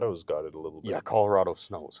Colorado's got it a little bit. Yeah, Colorado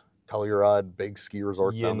snows. Telluride, big ski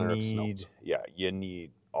resorts down there, it snows. Yeah, you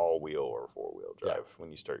need all-wheel or four-wheel drive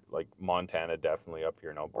when you start. Like Montana, definitely up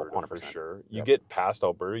here in Alberta for sure. You get past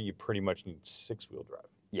Alberta, you pretty much need 6-wheel drive.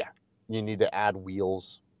 Yeah. You need to add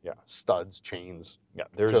wheels, studs, chains. Yeah,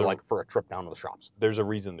 for a trip down to the shops. There's a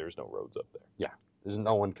reason there's no roads up there. Yeah. There's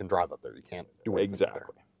no one can drive up there. You can't do anything exactly. Up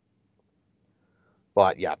there.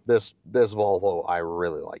 But yeah, this Volvo, I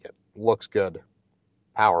really like it. Looks good,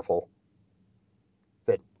 powerful,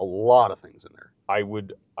 fit a lot of things in there. I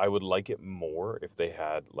would like it more if they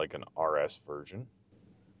had like an RS version.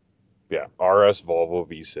 Yeah, RS Volvo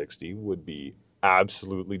V60 would be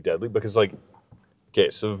absolutely deadly because so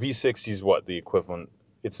V60 is what the equivalent.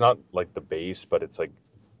 It's not like the base, but it's like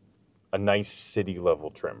a nice city level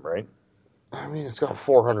trim, right? I mean, it's got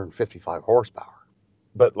 455 horsepower.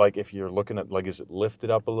 But like, if you're looking at is it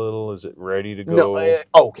lifted up a little? Is it ready to go? No,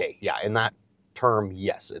 okay, yeah. In that term,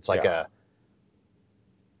 yes, it's like a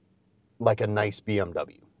nice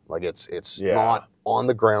BMW. Like it's not on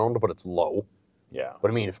the ground, but it's low. Yeah.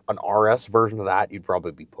 But I mean, if an RS version of that, you'd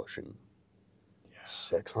probably be pushing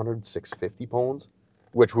 600, 650 pounds,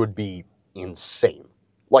 which would be insane.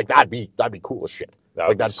 Like that'd be cool as shit.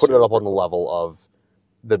 That'd put it up on the level of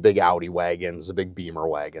the big Audi wagons, the big Beamer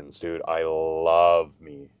wagons. Dude, I love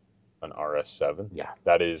me an RS7. Yeah.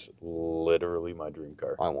 That is literally my dream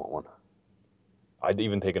car. I want one. I'd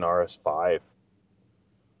even take an RS5.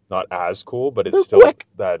 Not as cool, but it's They're still quick.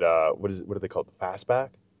 That, what do they call it? The fastback?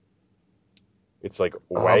 It's like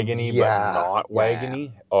wagony, but not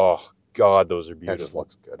wagony. Oh, God, those are beautiful. That just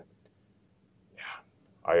looks good. Yeah.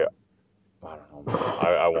 I don't know.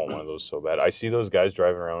 I want one of those so bad. I see those guys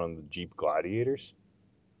driving around on the Jeep Gladiators.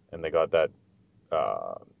 And they got that,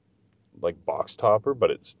 box topper,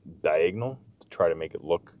 but it's diagonal to try to make it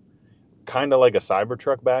look kind of like a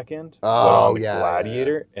Cybertruck back end. Oh,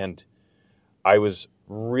 Gladiator. Yeah. And I was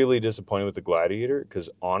really disappointed with the Gladiator because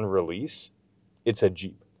on release, it's a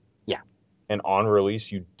Jeep. Yeah. And on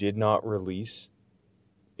release, you did not release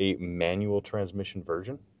a manual transmission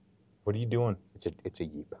version. What are you doing? It's a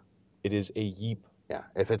Jeep. It is a Jeep. Yeah.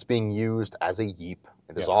 If it's being used as a Jeep,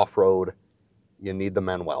 it is off-road. You need the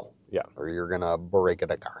manual. Yeah. Or you're going to break a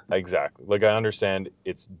car. Exactly. Like, I understand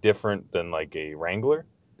it's different than, like, a Wrangler.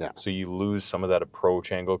 Yeah. So you lose some of that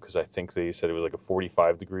approach angle because I think they said it was like a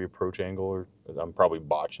 45-degree approach angle, or I'm probably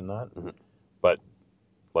botching that. Mm-hmm. But,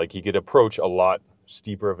 like, you could approach a lot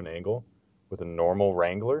steeper of an angle with a normal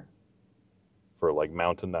Wrangler for, like,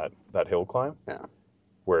 mounting that hill climb. Yeah.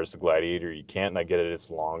 Whereas the Gladiator, you can't. And I get it, it's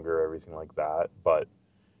longer, everything like that. But,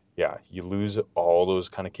 yeah, you lose all those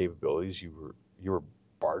kind of capabilities you were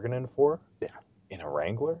bargaining for in a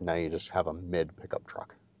Wrangler. Now you just have a mid pickup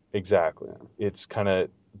truck. Exactly. Yeah. It's kind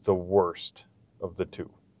of the worst of the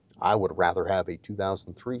two. I would rather have a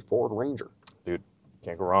 2003 Ford Ranger. Dude,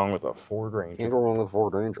 can't go wrong with a Ford Ranger. Can't go wrong with a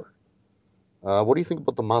Ford Ranger. What do you think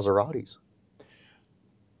about the Maseratis?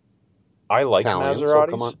 I like Italian,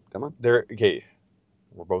 Maseratis. so come on. They're okay.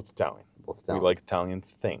 We're both Italian. Both We Italian. like Italian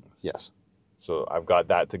things. Yes. So I've got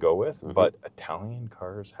that to go with. Mhm. But Italian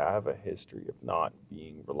cars have a history of not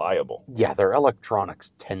being reliable. Yeah, their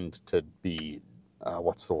electronics tend to be,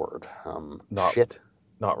 what's the word? Shit.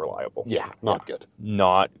 Not reliable. Yeah, not good.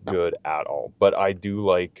 Not good at all. But I do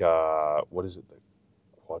like, what is it? The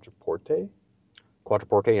Quadriporte?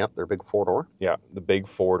 Quattroporte, yep, they're big 4-door. Yeah, the big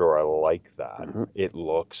 4-door. I like that.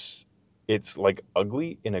 Mhm. It's like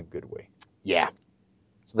ugly in a good way. Yeah.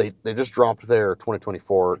 So they just dropped their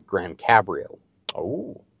 2024 Grand Cabrio.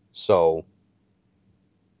 Oh. So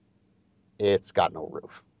it's got no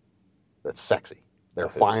roof. That's sexy. They're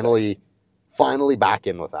That is finally back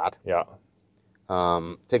in with that. Yeah.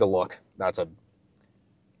 Take a look. It's a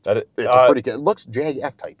That pretty good. It looks Jag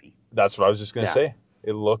F-type-y. That's what I was just gonna say.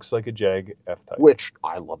 It looks like a Jag F-Type. Which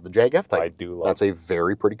I love the Jag F-type. I do love. That's a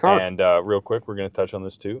very pretty car. And real quick, we're gonna touch on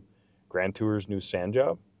this too. Grand Tour's new sand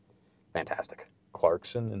job. Fantastic.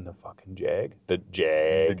 Clarkson in the fucking Jag. The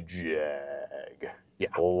Jag. The Jag. Yeah.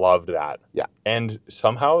 Loved that. Yeah. And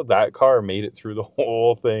somehow that car made it through the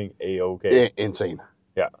whole thing a-okay. Insane.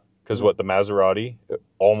 Yeah. Because what, the Maserati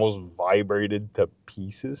almost vibrated to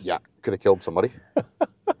pieces. Yeah. Could have killed somebody.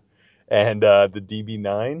 And the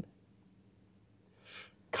DB9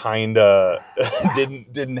 kind of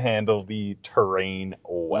didn't handle the terrain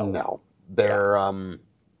well. No. They're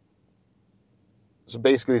so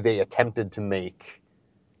basically they attempted to make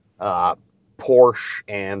Porsche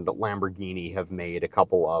and Lamborghini have made a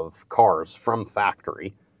couple of cars from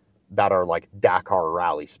factory that are like Dakar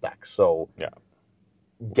rally specs. So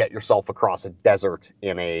get yourself across a desert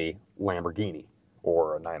in a Lamborghini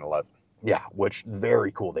or a 911. Yeah, which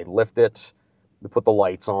very cool. They lift it, they put the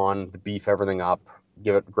lights on, they beef everything up,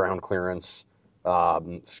 give it ground clearance,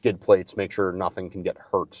 skid plates, make sure nothing can get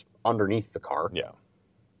hurt underneath the car. Yeah.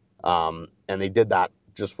 And they did that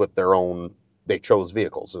just with their own. They chose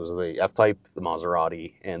vehicles. It was the F-Type, the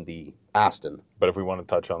Maserati, and the Aston. But if we want to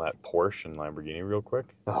touch on that Porsche and Lamborghini real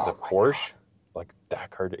quick, the Porsche, like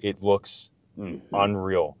that car, it looks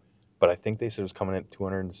unreal. But I think they said it was coming at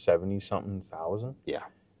 270 something thousand. Yeah.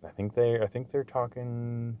 I think they're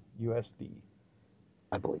talking USD.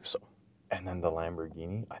 I believe so. And then the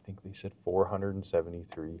Lamborghini, I think they said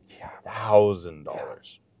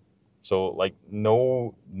 $473,000. So like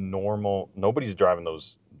nobody's driving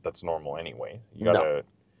those. That's normal anyway. You gotta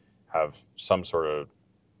have some sort of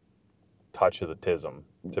touch of the tism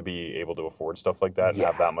to be able to afford stuff like that and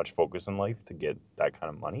have that much focus in life to get that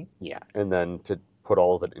kind of money. Yeah, and then to put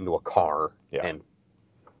all of it into a car and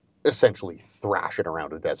essentially thrash it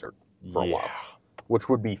around a desert for a while, which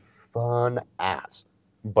would be fun as.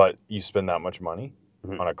 But you spend that much money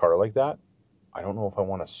on a car like that, I don't know if I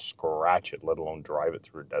want to scratch it, let alone drive it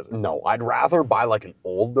through a desert. No, I'd rather buy like an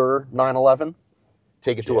older 911,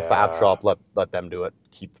 take it to a fab shop, let them do it,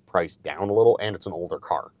 keep the price down a little, and it's an older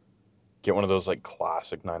car. Get one of those like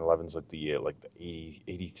classic 911s, like the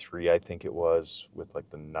 83, I think it was, with like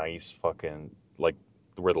the nice fucking like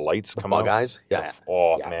where the lights come out. Bug eyes? Yeah.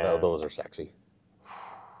 Oh man, those are sexy.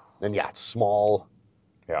 And it's small.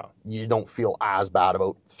 Yeah. You don't feel as bad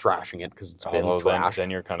about thrashing it because it's been thrashed. Then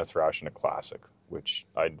you're kind of thrashing a classic, which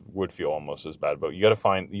I would feel almost as bad about. You got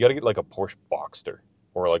to get like a Porsche Boxster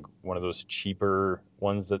or like one of those cheaper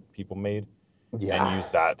ones that people made and use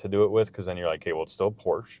that to do it with, because then you're like, hey, well, it's still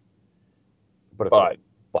Porsche, but it's a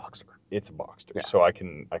Boxster. It's a Boxster, so I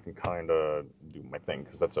can kind of do my thing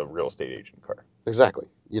because that's a real estate agent car. Exactly.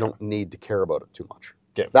 You don't need to care about it too much.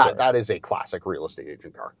 Yeah, that is a classic real estate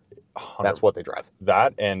agent car. 100%. That's what they drive.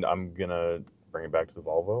 That, and I'm gonna bring it back to the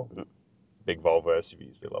Volvo. Big Volvo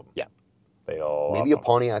SUVs, they love them. Yeah. They all maybe a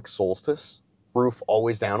Pontiac Solstice, roof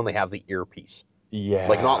always down, and they have the earpiece. Yeah.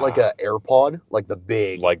 Like not like a AirPod, like the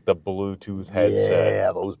big, like the Bluetooth headset.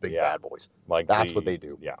 Yeah, those big bad boys. Like that's what they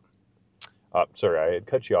do. Yeah. Sorry, I had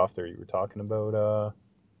cut you off there. You were talking about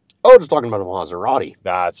just talking about a Maserati.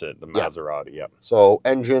 That's it, the Maserati. Yeah. So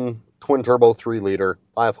engine, twin turbo, 3-liter,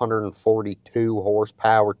 542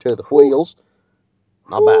 horsepower to the wheels.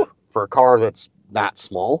 Not bad for a car that's that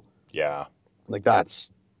small. Yeah. Like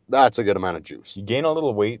that's a good amount of juice. You gain a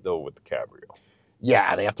little weight though with the Cabrio.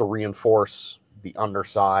 Yeah, they have to reinforce the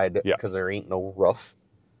underside because there ain't no roof.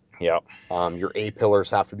 Yeah. Your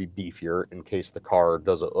A-pillars have to be beefier in case the car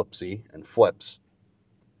does a oopsie and flips.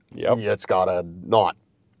 Yep. It's got to not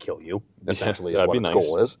kill you, essentially, is what its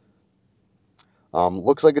goal is.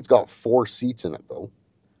 Looks like it's got 4 seats in it, though.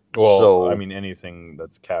 Well, So, I mean, anything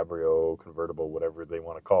that's cabrio, convertible, whatever they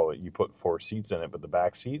want to call it, you put 4 seats in it, but the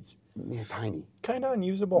back seats, yeah, tiny. kind of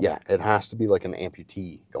unusable. Yeah, it has to be like an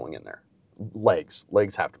amputee going in there. Legs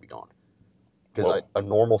have to be gone. Because a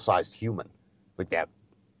normal-sized human, like that,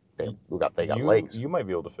 they got legs. You might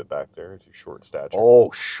be able to fit back there with your short stature.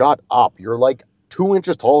 Oh, shut up! You're like 2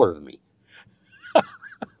 inches taller than me.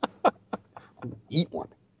 Eat one.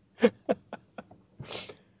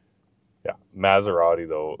 Yeah, Maserati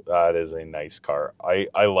though, that is a nice car.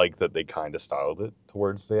 I like that they kind of styled it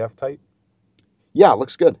towards the F-Type. Yeah, it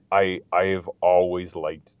looks good. I've always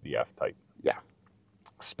liked the F-Type. Yeah.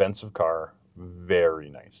 Expensive car, very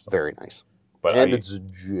nice. Very nice. But and it's a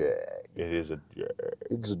Jag. It is a Jag.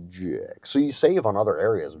 It's a Jag. So you save on other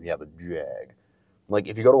areas when you have a Jag. Like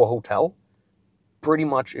if you go to a hotel, pretty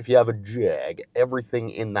much if you have a Jag,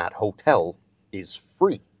 everything in that hotel is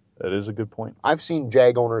free. That is a good point. I've seen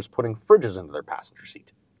Jag owners putting fridges into their passenger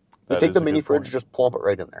seat. They take the mini fridge, just plump it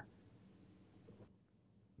right in there.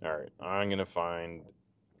 All right, I'm going to find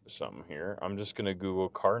something here. I'm just going to Google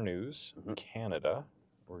car news, Canada.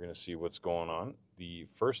 We're going to see what's going on. The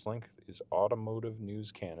first link is Automotive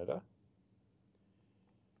News Canada.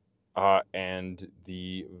 And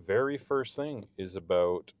the very first thing is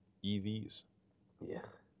about EVs. Yeah.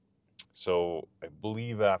 So I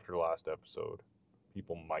believe after last episode,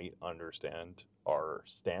 people might understand our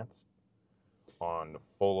stance on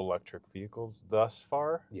full electric vehicles thus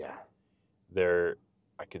far. Yeah.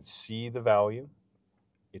 I could see the value.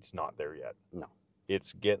 It's not there yet. No.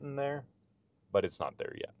 It's getting there, but it's not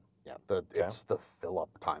there yet. Yeah, it's the fill-up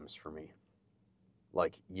times for me.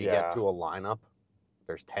 Like, you get to a lineup,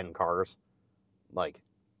 there's 10 cars. Like,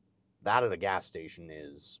 that at a gas station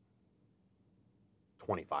is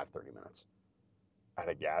 25, 30 minutes.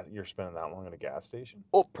 You're spending that long at a gas station?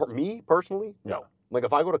 Oh, me, personally? Yeah. No. Like,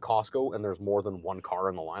 if I go to Costco and there's more than one car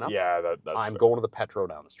in the lineup, that's I'm going to the Petro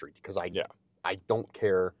down the street because I don't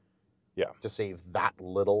care to save that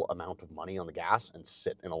little amount of money on the gas and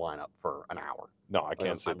sit in a lineup for an hour. No, I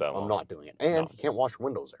can't sit that long. I'm not doing it. And you can't wash your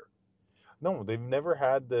windows there. No, they've never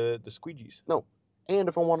had the squeegees. No. And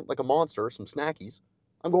if I want like a monster, some snackies,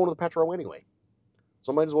 I'm going to the Petro anyway.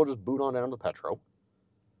 So I might as well just boot on down to the Petro.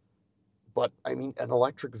 But, I mean, an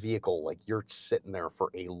electric vehicle, like, you're sitting there for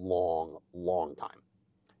a long, long time.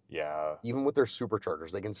 Yeah. Even with their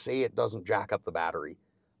superchargers, they can say it doesn't jack up the battery.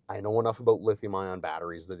 I know enough about lithium-ion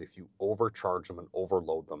batteries that if you overcharge them and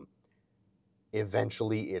overload them,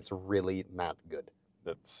 eventually it's really not good.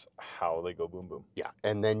 That's how they go boom, boom. Yeah,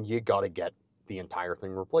 and then you got to get the entire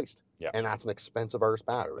thing replaced. Yeah. And that's an expensive arse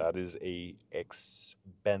battery. That is a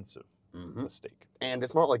expensive mistake. And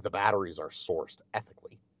it's not like the batteries are sourced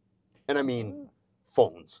ethically. And I mean,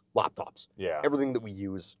 phones, laptops, everything that we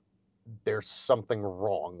use, there's something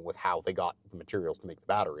wrong with how they got the materials to make the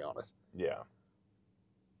battery on it. Yeah.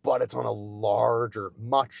 But it's on a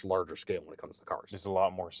much larger scale when it comes to cars. There's a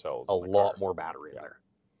lot more cells. A lot more battery in there.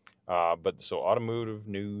 But so Automotive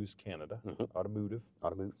News Canada, Automotive.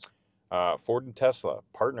 Automotives. Ford and Tesla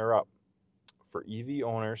partner up for EV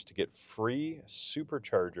owners to get free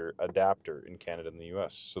supercharger adapter in Canada and the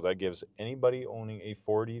US. So that gives anybody owning a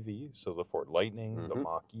Ford EV, so the Ford Lightning, the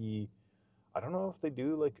Mach-E. I don't know if they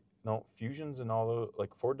do Fusions and all those.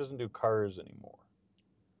 Like Ford doesn't do cars anymore.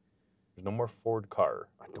 There's no more Ford car.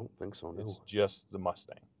 I don't think so, no. It's just the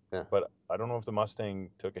Mustang. Yeah. But I don't know if the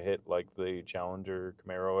Mustang took a hit like the Challenger,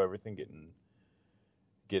 Camaro, everything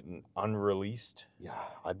getting unreleased. Yeah,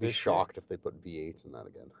 I'd be shocked if they put V8s in that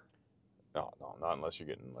again. No, not unless you're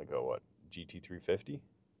getting like a GT350.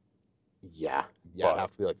 Yeah, it'd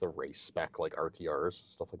have to be like the race spec, like RTRs,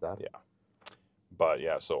 stuff like that. Yeah, but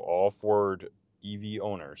so all Ford EV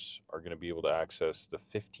owners are going to be able to access the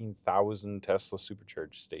 15,000 Tesla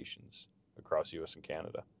supercharge stations across U.S. and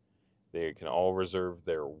Canada. They can all reserve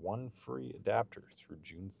their one free adapter through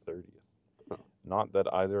June 30th. Huh. Not that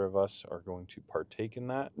either of us are going to partake in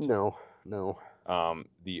that. No.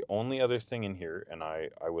 The only other thing in here, and I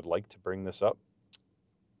would like to bring this up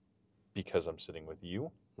because I'm sitting with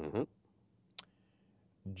you,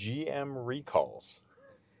 GM recalls.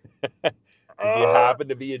 If you happen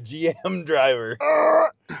to be a GM driver,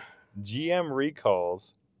 GM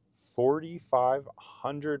recalls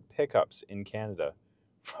 4,500 pickups in Canada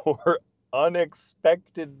for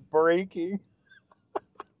unexpected braking.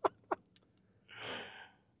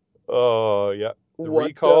 Oh, yeah.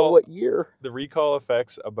 What year? The recall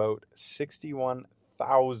affects about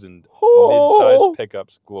 61,000 mid-sized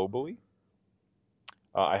pickups globally.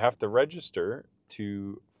 I have to register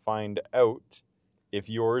to find out if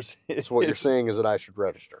yours is... So what you're saying is that I should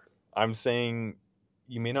register? I'm saying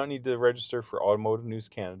you may not need to register for Automotive News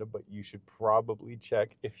Canada, but you should probably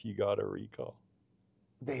check if you got a recall.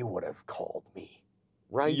 They would have called me,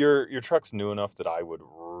 right? Your truck's new enough that I would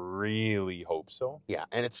really hope so. Yeah,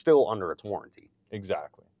 and it's still under its warranty.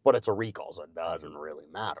 Exactly. But it's a recall, so it doesn't really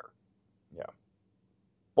matter. Yeah.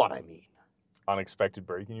 But I mean... Unexpected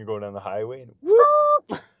braking, you go down the highway and...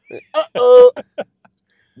 Uh-oh!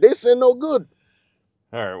 This ain't no good.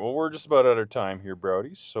 All right, well, we're just about out of time here,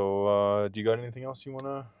 Browdy. So, do you got anything else you want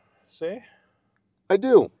to say? I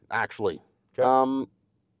do, actually. Okay.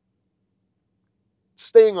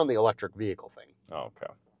 Staying on the electric vehicle thing.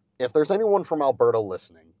 Okay. If there's anyone from Alberta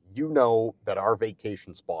listening, you know that our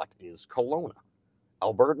vacation spot is Kelowna.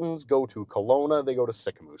 Albertans go to Kelowna, they go to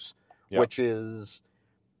Sicamous, which is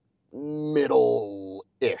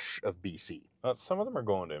middle-ish of BC. Some of them are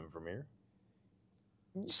going to Invermere.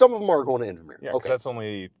 Some of them are going to Invermere. Yeah, because that's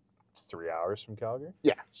only 3 hours from Calgary.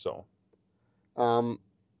 Yeah. So, I'm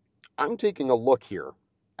taking a look here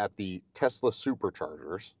at the Tesla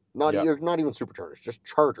superchargers. Not even superchargers, just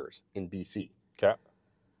chargers in BC. Okay.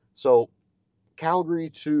 So, Calgary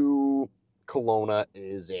to Kelowna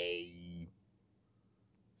is a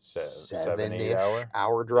 7-ish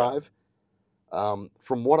hour drive.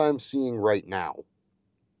 From what I'm seeing right now,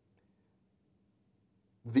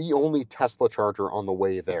 the only Tesla charger on the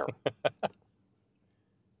way there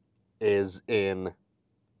is in...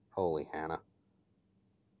 Holy Hannah.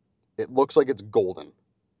 It looks like it's Golden.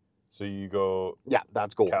 So you go... Yeah,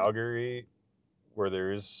 that's Golden. Calgary, where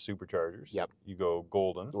there is superchargers. Yep. You go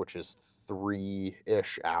Golden. Which is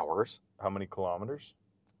 3-ish hours. How many kilometers?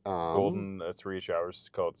 Golden, 3-ish hours. It's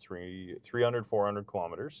called 300, 400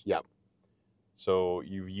 kilometers. Yep. So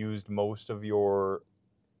you've used most of your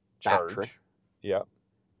charge. Battery. Yep.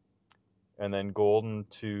 And then Golden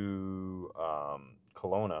to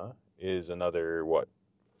Kelowna is another, 4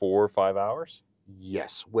 or 5 hours?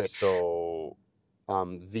 Yes, which... So...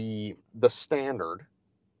 the standard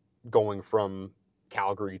going from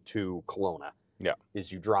Calgary to Kelowna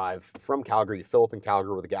is you drive from Calgary, you fill up in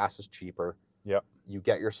Calgary where the gas is cheaper. Yep. You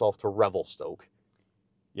get yourself to Revelstoke.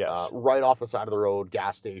 Yes. Right off the side of the road,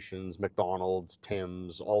 gas stations, McDonald's,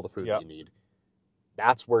 Tim's, all the food that you need.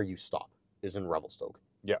 That's where you stop, is in Revelstoke.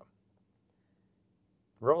 Yeah.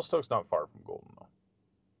 Revelstoke's not far from Golden, though.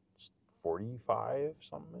 It's 45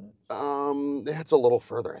 some minutes? It's a little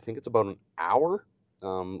further. I think it's about an hour.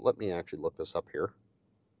 Let me actually look this up here.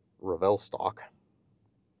 Revelstoke.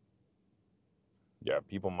 Yeah,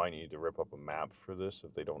 people might need to rip up a map for this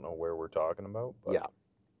if they don't know where we're talking about. But... Yeah.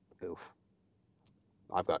 Oof.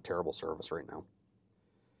 I've got terrible service right now.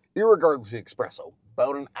 Irregardless of the Expresso,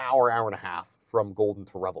 about an hour, hour and a half from Golden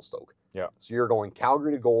to Revelstoke. Yeah. So you're going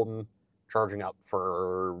Calgary to Golden, charging up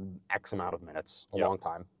for X amount of minutes, a long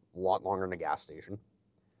time, a lot longer than a gas station.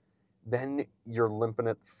 Then you're limping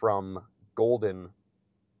it from Golden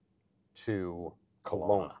to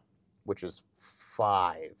Kelowna, which is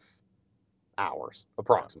 5 hours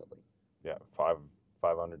approximately. Yeah,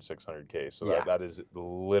 500, 600K. So that is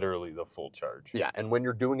literally the full charge. Yeah, and when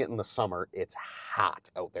you're doing it in the summer, it's hot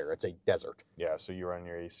out there. It's a desert. Yeah, so you run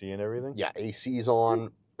your AC and everything? Yeah, AC's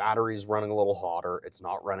on, battery's running a little hotter. It's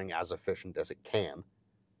not running as efficient as it can.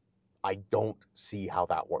 I don't see how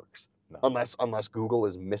that works. No. Unless Google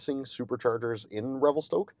is missing superchargers in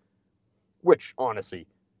Revelstoke, which, honestly,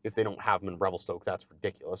 if they don't have them in Revelstoke, that's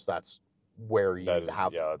ridiculous. That's where you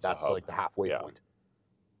have... Yeah, that's like the halfway point.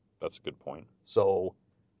 That's a good point. So,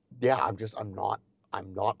 yeah, I'm not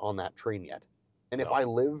on that train yet. And if I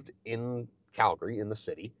lived in Calgary, in the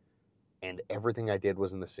city, and everything I did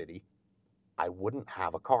was in the city, I wouldn't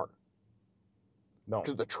have a car. No.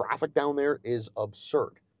 Because the traffic down there is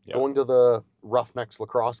absurd. Yeah. Going to the Roughnecks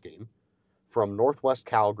lacrosse game from Northwest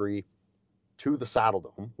Calgary to the Saddle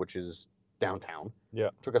Dome, which is downtown,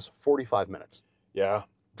 took us 45 minutes. Yeah.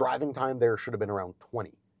 Driving time there should have been around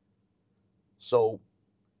 20. So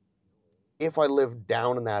if I lived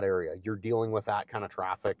down in that area, you're dealing with that kind of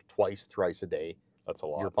traffic twice, thrice a day. That's a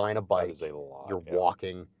lot. You're buying a bike. That is a lot. You're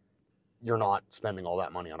walking. You're not spending all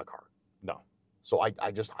that money on a car. No. So I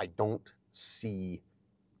don't see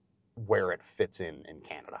where it fits in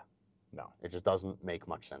Canada. No. It just doesn't make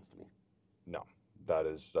much sense to me. No. That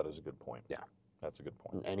is a good point. Yeah. That's a good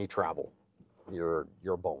point. Any travel, you're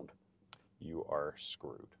boned. You are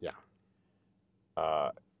screwed. Yeah.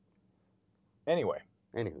 Anyway.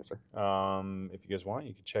 Anywho, sir. If you guys want,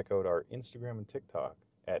 you can check out our Instagram and TikTok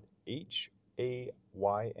at HAYN_podcast.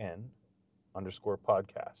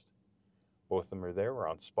 Both of them are there. We're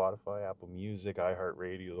on Spotify, Apple Music,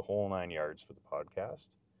 iHeartRadio, the whole 9 yards for the podcast.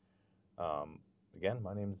 Again,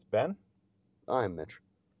 my name is Ben. I'm Mitch.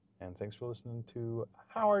 And thanks for listening to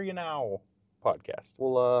How Are You Now? podcast.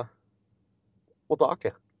 We'll talk to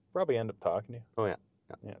you. Probably end up talking to you. Oh yeah.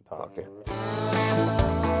 Yeah, Talk to you.